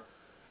for,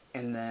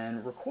 and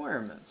then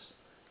requirements.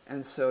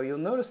 And so you'll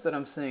notice that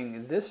I'm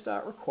saying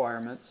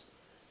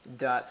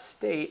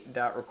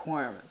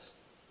this.requirements.state.requirements.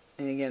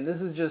 And again,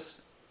 this is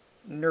just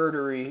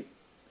nerdery,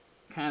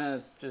 kind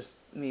of just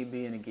me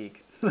being a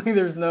geek.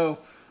 There's no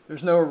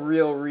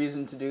real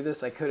reason to do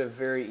this. I could have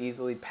very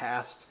easily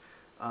passed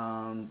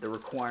the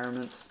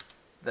requirements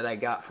that I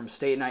got from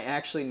state, and I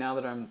actually, now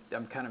that I'm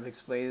kind of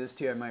explaining this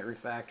to you, I might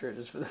refactor it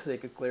just for the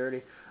sake of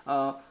clarity.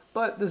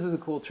 But this is a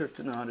cool trick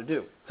to know how to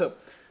do. So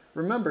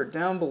remember,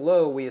 down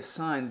below we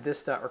assign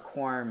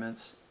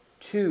this.requirements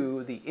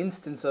to the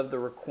instance of the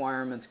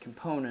requirements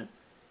component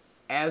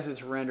as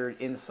it's rendered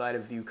inside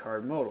of view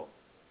card modal.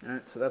 All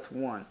right, so that's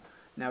one.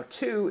 Now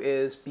 2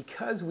 is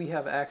because we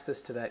have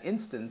access to that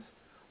instance,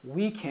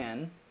 we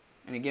can,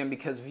 and again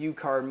because view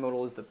card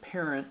modal is the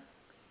parent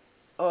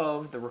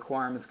of the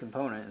requirements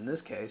component in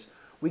this case,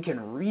 we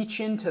can reach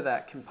into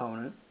that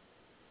component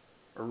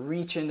or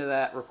reach into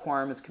that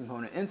requirements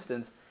component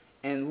instance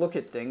and look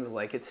at things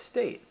like its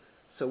state.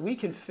 So we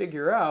can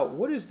figure out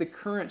what is the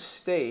current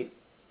state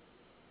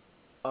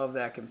of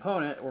that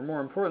component, or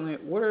more importantly,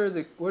 what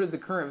is the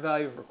current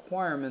value of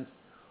requirements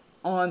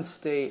on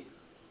state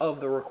of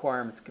the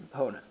requirements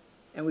component.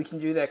 And we can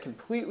do that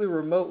completely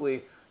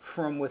remotely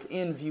from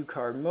within view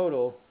card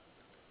modal,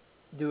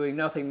 doing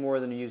nothing more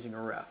than using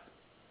a ref.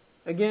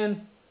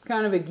 Again,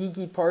 kind of a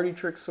geeky party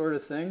trick sort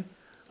of thing,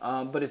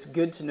 but it's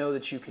good to know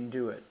that you can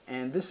do it.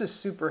 And this is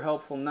super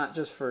helpful not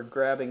just for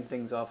grabbing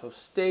things off of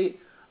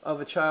state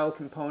of a child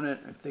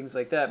component and things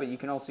like that, but you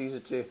can also use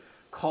it to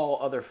call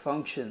other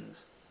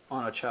functions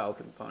on a child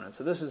component.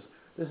 So this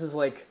is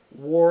like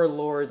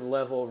warlord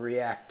level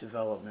React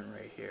development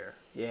right here.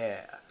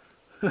 Yeah.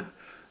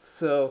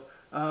 So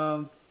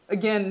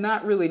again,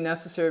 not really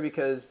necessary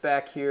because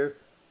back here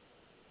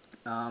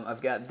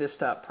I've got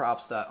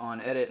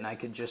this.props.onEdit, and I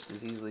could just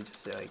as easily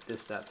just say like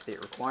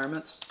this.state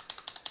requirements,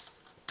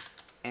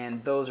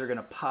 and those are going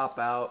to pop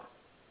out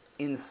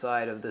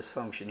inside of this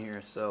function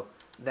here. So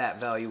that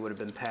value would have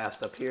been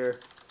passed up here,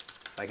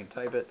 if I can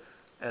type it,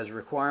 as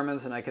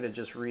requirements, and I could have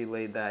just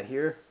relayed that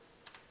here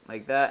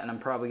like that, and I'm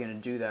probably going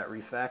to do that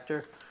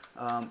refactor.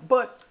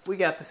 But we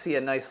got to see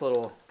a nice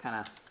little kind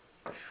of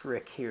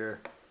trick here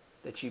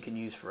that you can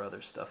use for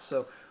other stuff.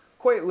 So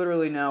quite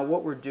literally now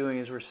what we're doing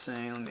is we're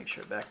saying, let me make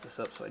sure I back this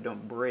up so I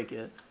don't break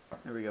it.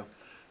 There we go.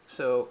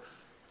 So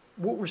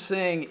what we're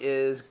saying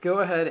is go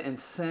ahead and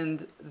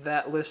send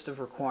that list of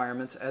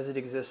requirements as it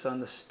exists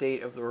on the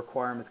state of the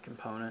requirements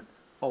component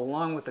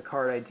along with the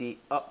card ID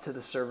up to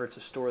the server to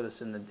store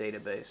this in the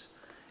database.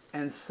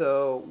 And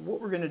so what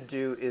we're going to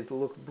do is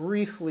look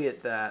briefly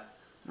at that.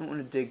 I don't want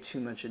to dig too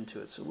much into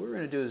it. So what we're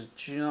going to do is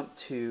jump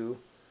to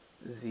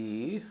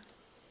the,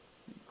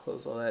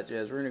 close all that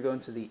jazz. We're going to go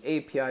into the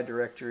API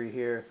directory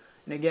here.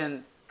 And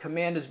again,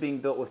 command is being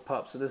built with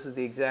pup. So this is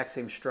the exact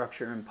same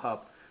structure in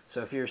pup.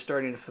 So if you're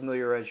starting to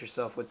familiarize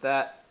yourself with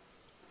that,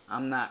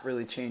 I'm not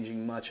really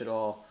changing much at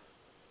all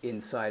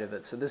inside of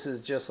it. So this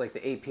is just like the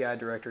API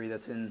directory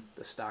that's in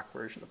the stock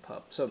version of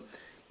pup. So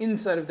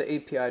inside of the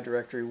API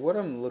directory, what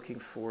I'm looking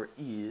for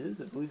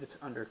is, I believe it's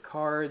under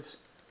cards,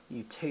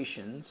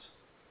 mutations,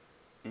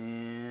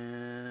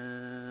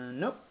 and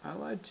nope, I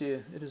lied to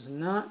you. It is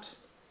not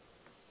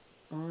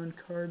on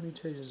card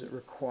mutations. Is it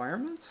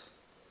requirements?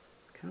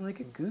 Kind of like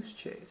a goose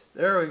chase.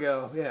 There we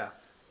go. Yeah,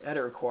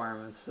 edit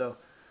requirements. So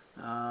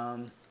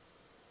I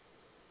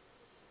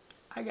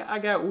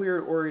got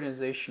weird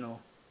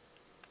organizational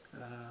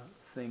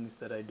things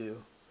that I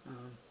do.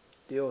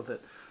 Deal with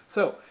it.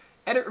 So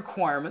edit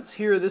requirements.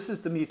 Here, this is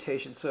the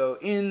mutation. So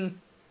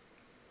in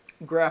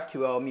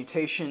GraphQL,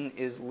 mutation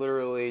is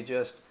literally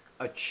just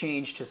a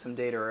change to some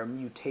data, or a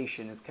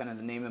mutation, as kind of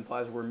the name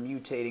implies. We're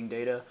mutating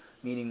data,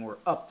 meaning we're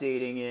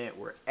updating it,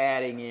 we're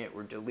adding it,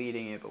 we're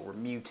deleting it, but we're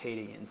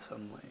mutating it in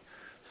some way.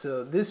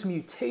 So this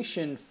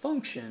mutation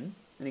function,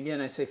 and again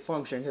I say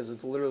function because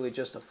it's literally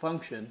just a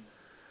function,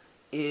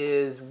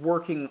 is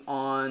working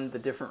on the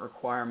different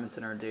requirements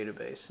in our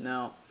database.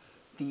 Now,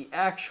 the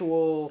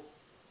actual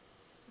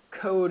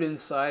code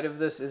inside of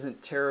this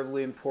isn't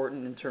terribly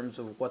important in terms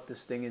of what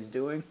this thing is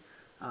doing.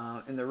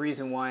 And the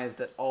reason why is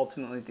that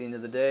ultimately at the end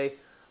of the day,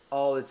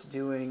 all it's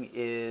doing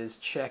is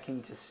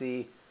checking to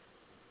see,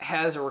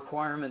 has a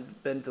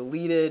requirement been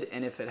deleted,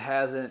 and if it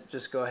hasn't,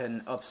 just go ahead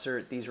and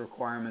upsert these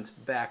requirements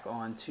back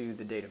onto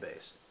the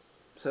database.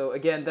 So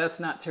again, that's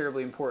not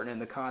terribly important in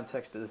the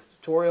context of this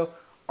tutorial.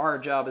 Our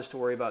job is to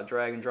worry about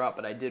drag and drop,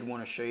 but I did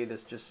want to show you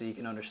this just so you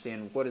can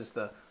understand what is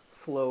the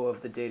flow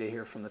of the data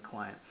here from the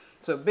client.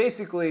 So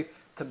basically,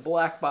 to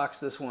black box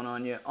this one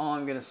on you, all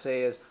I'm going to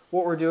say is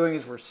what we're doing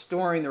is we're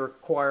storing the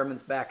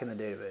requirements back in the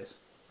database.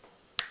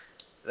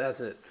 That's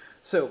it.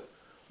 So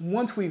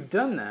once we've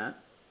done that,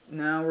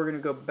 now we're going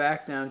to go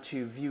back down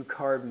to view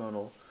card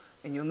modal,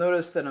 and you'll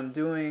notice that I'm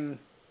doing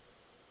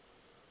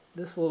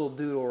this little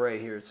doodle right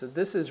here. So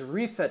this is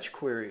refetch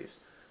queries.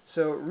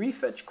 So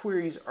refetch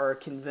queries are a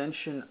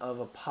convention of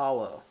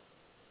Apollo.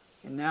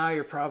 And now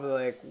you're probably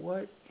like,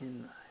 what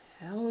in the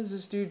hell is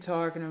this dude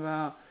talking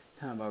about?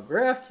 Talking about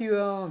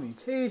GraphQL,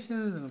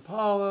 mutations, and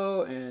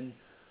Apollo, and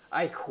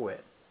I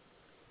quit.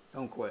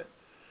 Don't quit.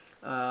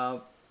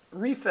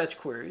 Refetch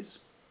queries,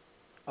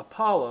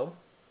 Apollo,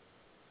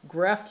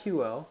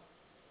 GraphQL,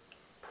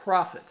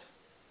 profit.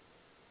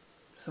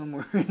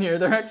 Somewhere in here.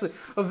 They're actually,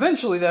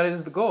 eventually that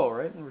is the goal,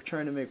 right? We're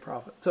trying to make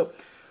profit. So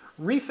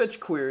refetch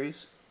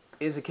queries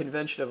is a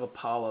convention of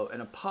Apollo,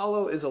 and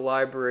Apollo is a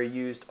library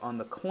used on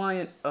the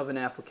client of an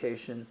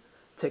application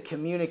to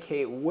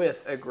communicate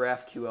with a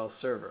GraphQL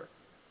server.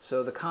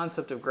 So the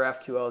concept of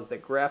GraphQL is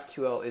that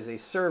GraphQL is a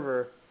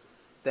server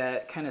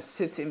that kind of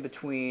sits in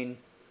between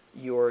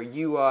your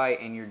UI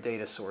and your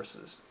data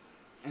sources.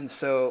 And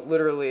so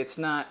literally it's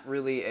not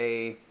really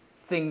a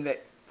thing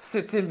that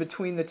sits in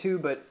between the two,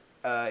 but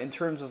in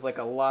terms of like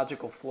a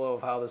logical flow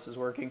of how this is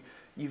working,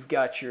 you've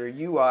got your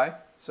UI,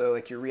 so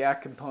like your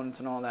React components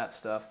and all that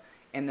stuff,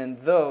 and then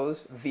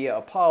those via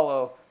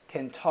Apollo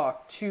can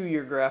talk to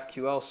your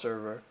GraphQL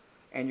server,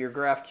 and your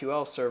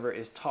GraphQL server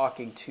is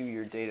talking to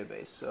your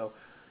database. So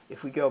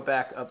if we go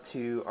back up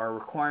to our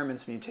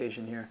requirements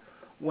mutation here,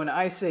 when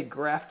I say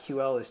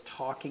GraphQL is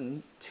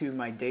talking to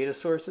my data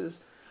sources,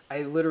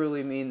 I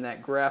literally mean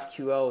that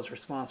GraphQL is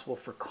responsible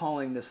for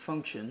calling this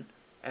function,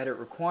 edit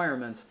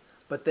requirements,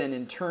 but then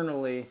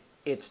internally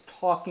it's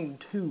talking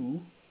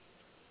to,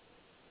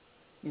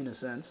 in a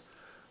sense,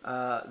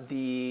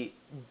 the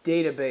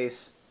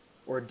database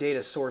or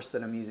data source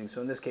that I'm using.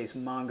 So in this case,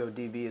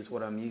 MongoDB is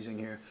what I'm using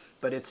here,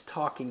 but it's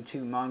talking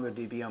to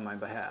MongoDB on my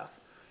behalf.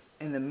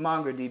 And then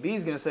MongoDB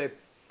is going to say,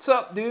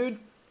 "Sup, dude?"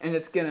 And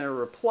it's going to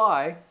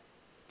reply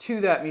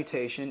to that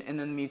mutation, and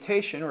then the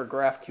mutation, or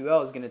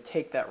GraphQL, is going to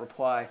take that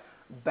reply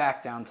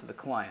back down to the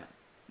client.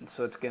 And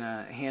so it's going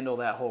to handle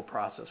that whole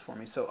process for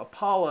me. So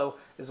Apollo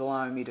is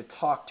allowing me to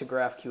talk to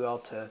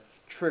GraphQL to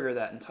trigger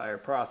that entire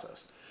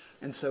process.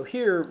 And so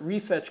here,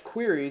 refetch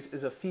queries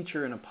is a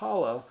feature in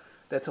Apollo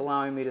that's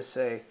allowing me to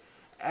say,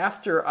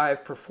 after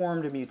I've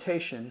performed a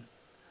mutation,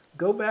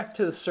 go back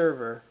to the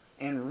server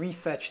and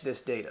refetch this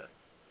data.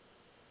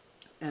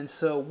 And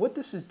so what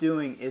this is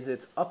doing is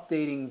it's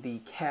updating the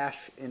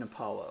cache in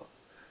Apollo.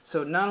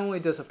 So not only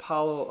does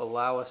Apollo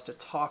allow us to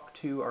talk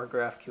to our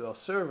GraphQL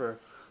server,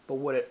 but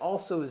what it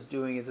also is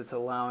doing is it's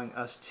allowing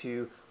us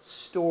to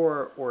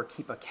store or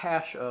keep a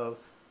cache of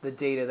the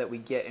data that we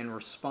get in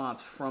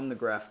response from the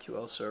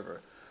GraphQL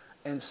server.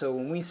 And so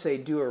when we say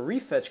do a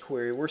refetch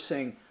query, we're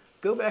saying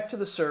go back to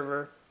the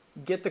server,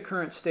 get the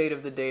current state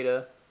of the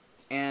data,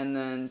 and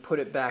then put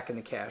it back in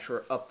the cache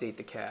or update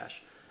the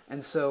cache.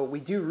 And so we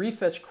do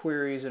refetch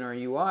queries in our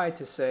UI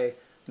to say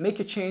make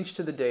a change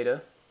to the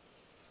data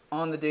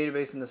on the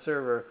database and the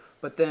server,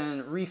 but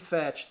then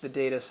refetch the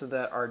data so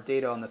that our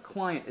data on the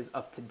client is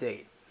up to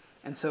date.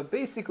 And so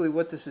basically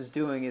what this is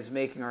doing is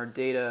making our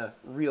data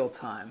real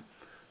time.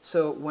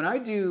 So when I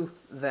do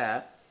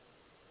that,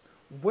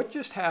 what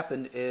just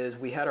happened is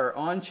we had our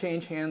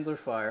onChange handler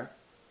fire,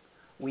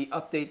 we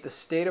update the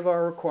state of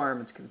our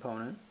requirements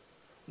component.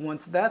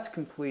 Once that's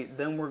complete,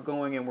 then we're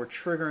going and we're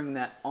triggering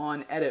that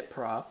onEdit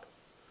prop.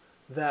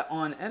 That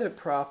onEdit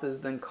prop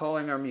is then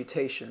calling our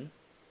mutation.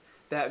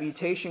 That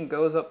mutation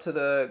goes up to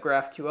the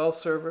GraphQL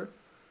server,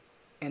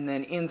 and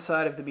then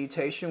inside of the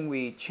mutation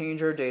we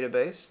change our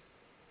database.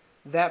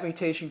 That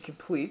mutation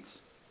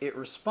completes, it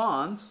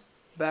responds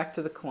back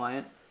to the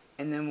client,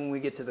 and then when we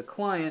get to the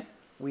client,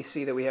 we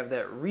see that we have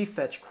that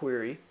refetch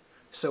query.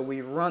 So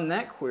we run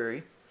that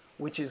query,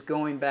 which is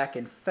going back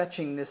and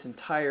fetching this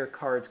entire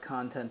card's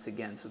contents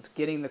again. So it's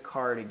getting the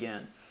card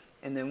again.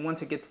 And then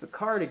once it gets the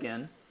card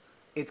again,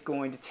 it's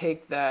going to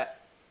take that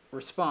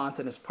response,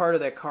 and as part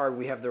of that card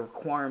we have the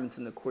requirements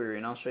in the query,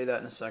 and I'll show you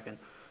that in a second.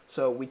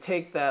 So we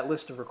take that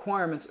list of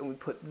requirements and we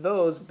put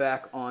those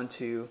back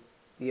onto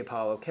the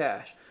Apollo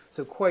cache.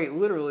 So quite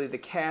literally the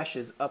cache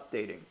is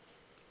updating.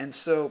 And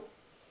so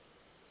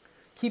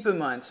keep in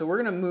mind, so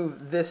we're going to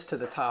move this to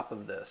the top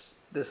of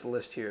this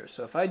list here.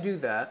 So if I do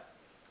that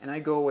and I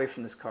go away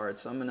from this card,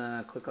 so I'm going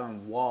to click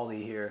on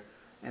Wally here,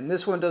 and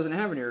this one doesn't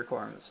have any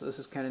requirements, so this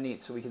is kind of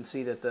neat. So we can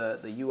see that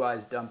the UI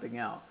is dumping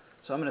out.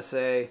 So I'm going to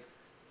say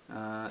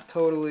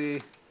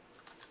totally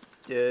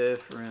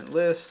different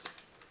list.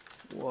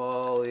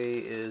 Wally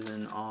is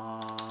an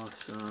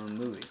awesome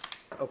movie.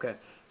 Okay,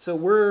 so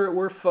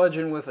we're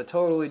fudging with a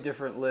totally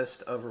different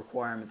list of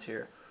requirements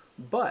here.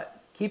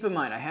 But keep in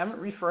mind, I haven't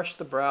refreshed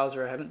the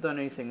browser, I haven't done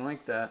anything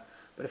like that.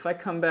 But if I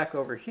come back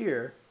over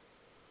here,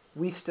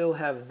 we still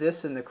have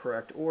this in the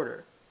correct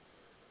order.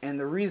 And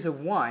the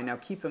reason why, now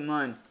keep in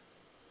mind,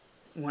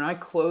 when I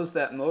close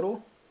that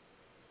modal,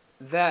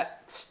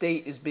 that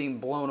state is being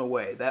blown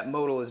away. That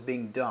modal is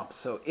being dumped.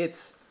 So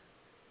it's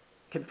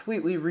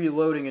completely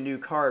reloading a new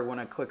card when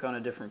I click on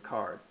a different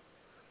card.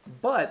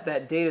 But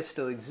that data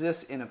still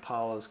exists in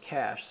Apollo's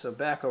cache. So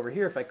back over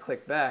here, if I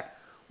click back,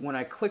 when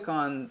I click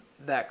on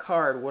that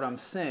card, what I'm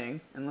saying,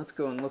 and let's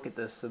go and look at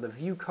this. So the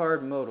view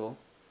card modal,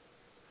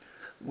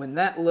 when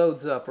that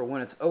loads up or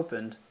when it's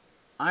opened,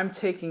 I'm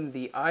taking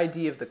the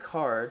ID of the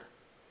card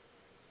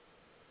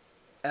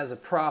as a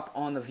prop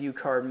on the view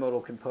card modal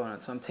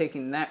component. So I'm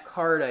taking that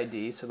card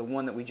ID, so the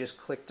one that we just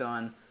clicked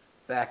on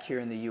back here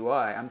in the UI,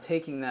 I'm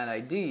taking that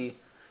ID,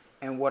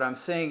 and what I'm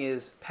saying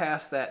is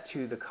pass that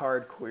to the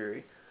card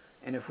query.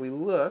 And if we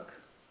look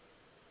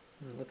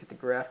at the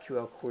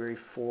GraphQL query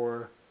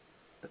for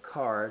the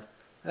card,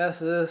 that's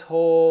this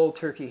whole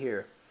turkey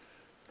here.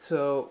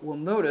 So we'll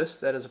notice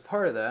that as a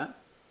part of that,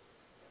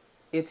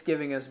 it's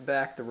giving us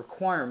back the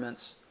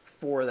requirements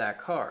for that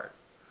card.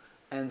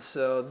 And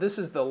so this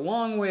is the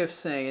long way of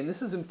saying, and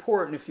this is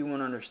important if you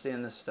want to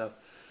understand this stuff,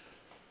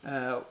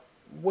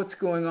 what's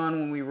going on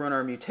when we run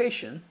our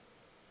mutation.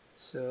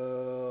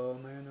 So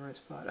am I in the right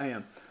spot? I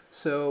am.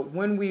 So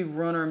when we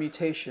run our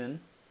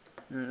mutation,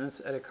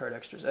 let's edit card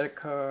extras. Edit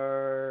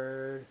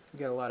card, we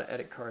got a lot of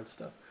edit card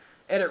stuff.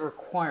 Edit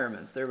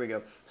requirements, there we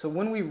go. So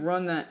when we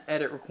run that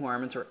edit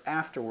requirements or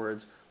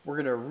afterwards,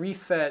 we're going to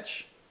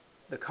refetch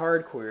the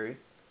card query,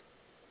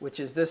 which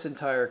is this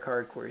entire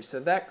card query. So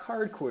that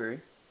card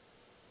query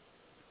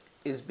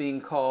is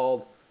being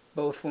called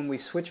both when we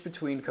switch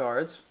between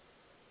cards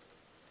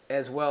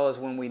as well as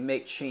when we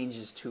make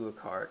changes to a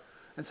card.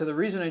 And so the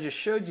reason I just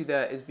showed you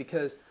that is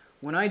because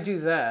when I do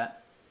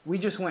that, we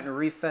just went and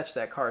refetched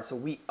that card, so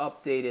we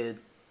updated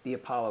the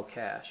Apollo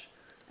cache.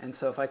 And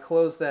so if I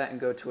close that and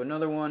go to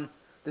another one,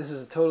 this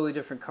is a totally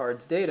different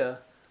card's data,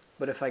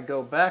 but if I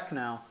go back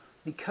now,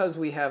 because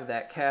we have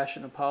that cache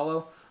in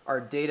Apollo, our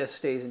data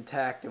stays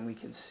intact and we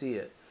can see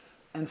it.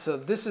 And so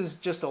this is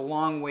just a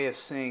long way of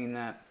saying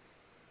that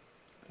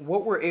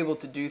what we're able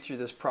to do through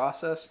this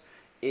process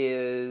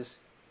is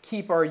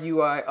keep our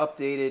UI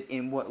updated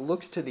in what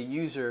looks to the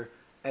user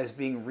as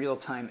being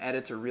real-time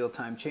edits or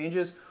real-time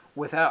changes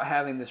without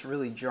having this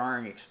really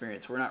jarring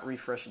experience. We're not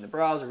refreshing the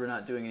browser, we're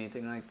not doing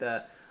anything like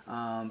that,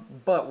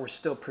 but we're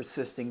still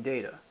persisting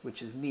data,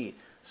 which is neat.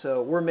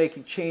 So we're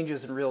making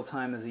changes in real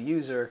time as a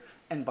user,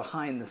 and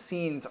behind the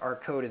scenes our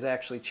code is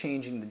actually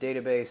changing the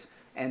database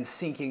and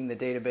syncing the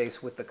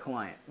database with the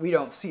client. We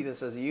don't see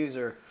this as a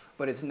user,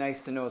 but it's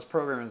nice to know as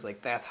programmers,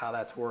 like, that's how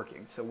that's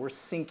working. So we're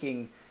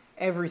syncing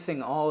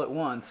everything all at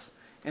once,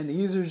 and the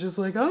user's just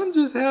like, I'm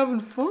just having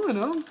fun.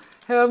 I'm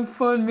having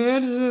fun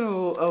managing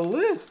a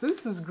list.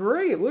 This is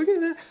great. Look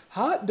at that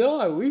hot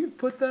dog. We can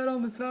put that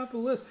on the top of the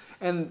list.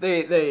 And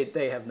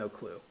they have no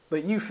clue.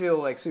 But you feel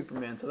like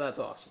Superman, so that's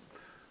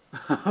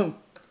awesome.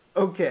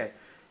 Okay,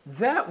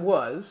 that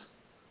was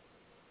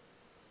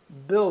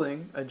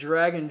building a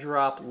drag and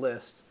drop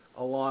list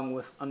along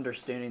with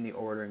understanding the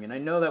ordering. And I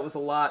know that was a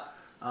lot,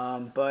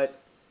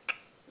 but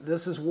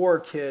this is war,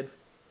 kid.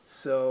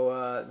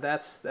 So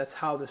that's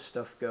how this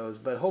stuff goes.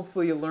 But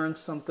hopefully you learned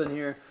something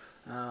here.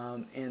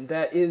 And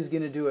that is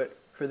going to do it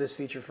for this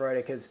Feature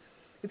Friday, because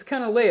it's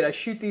kind of late. I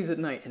shoot these at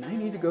night and I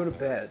need to go to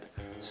bed.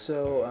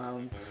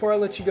 So before I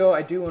let you go,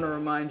 I do want to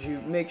remind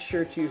you, make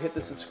sure to hit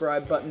the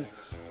subscribe button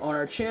on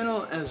our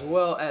channel, as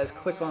well as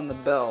click on the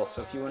bell.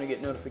 So if you want to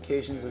get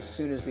notifications as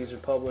soon as these are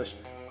published,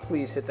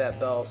 please hit that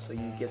bell so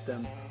you get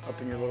them up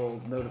in your little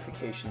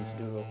notifications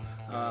doodle.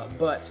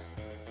 But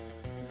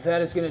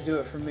that is going to do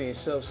it for me.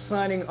 So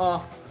signing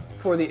off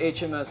for the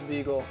HMS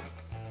Beagle.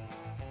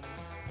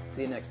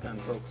 See you next time,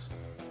 folks.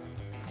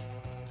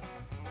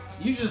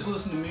 You just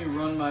listened to me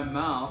run my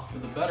mouth for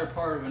the better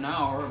part of an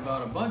hour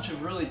about a bunch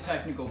of really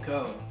technical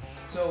code.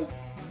 So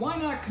why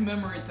not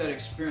commemorate that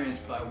experience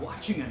by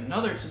watching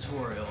another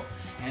tutorial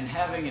and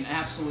having an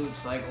absolute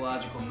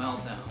psychological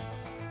meltdown?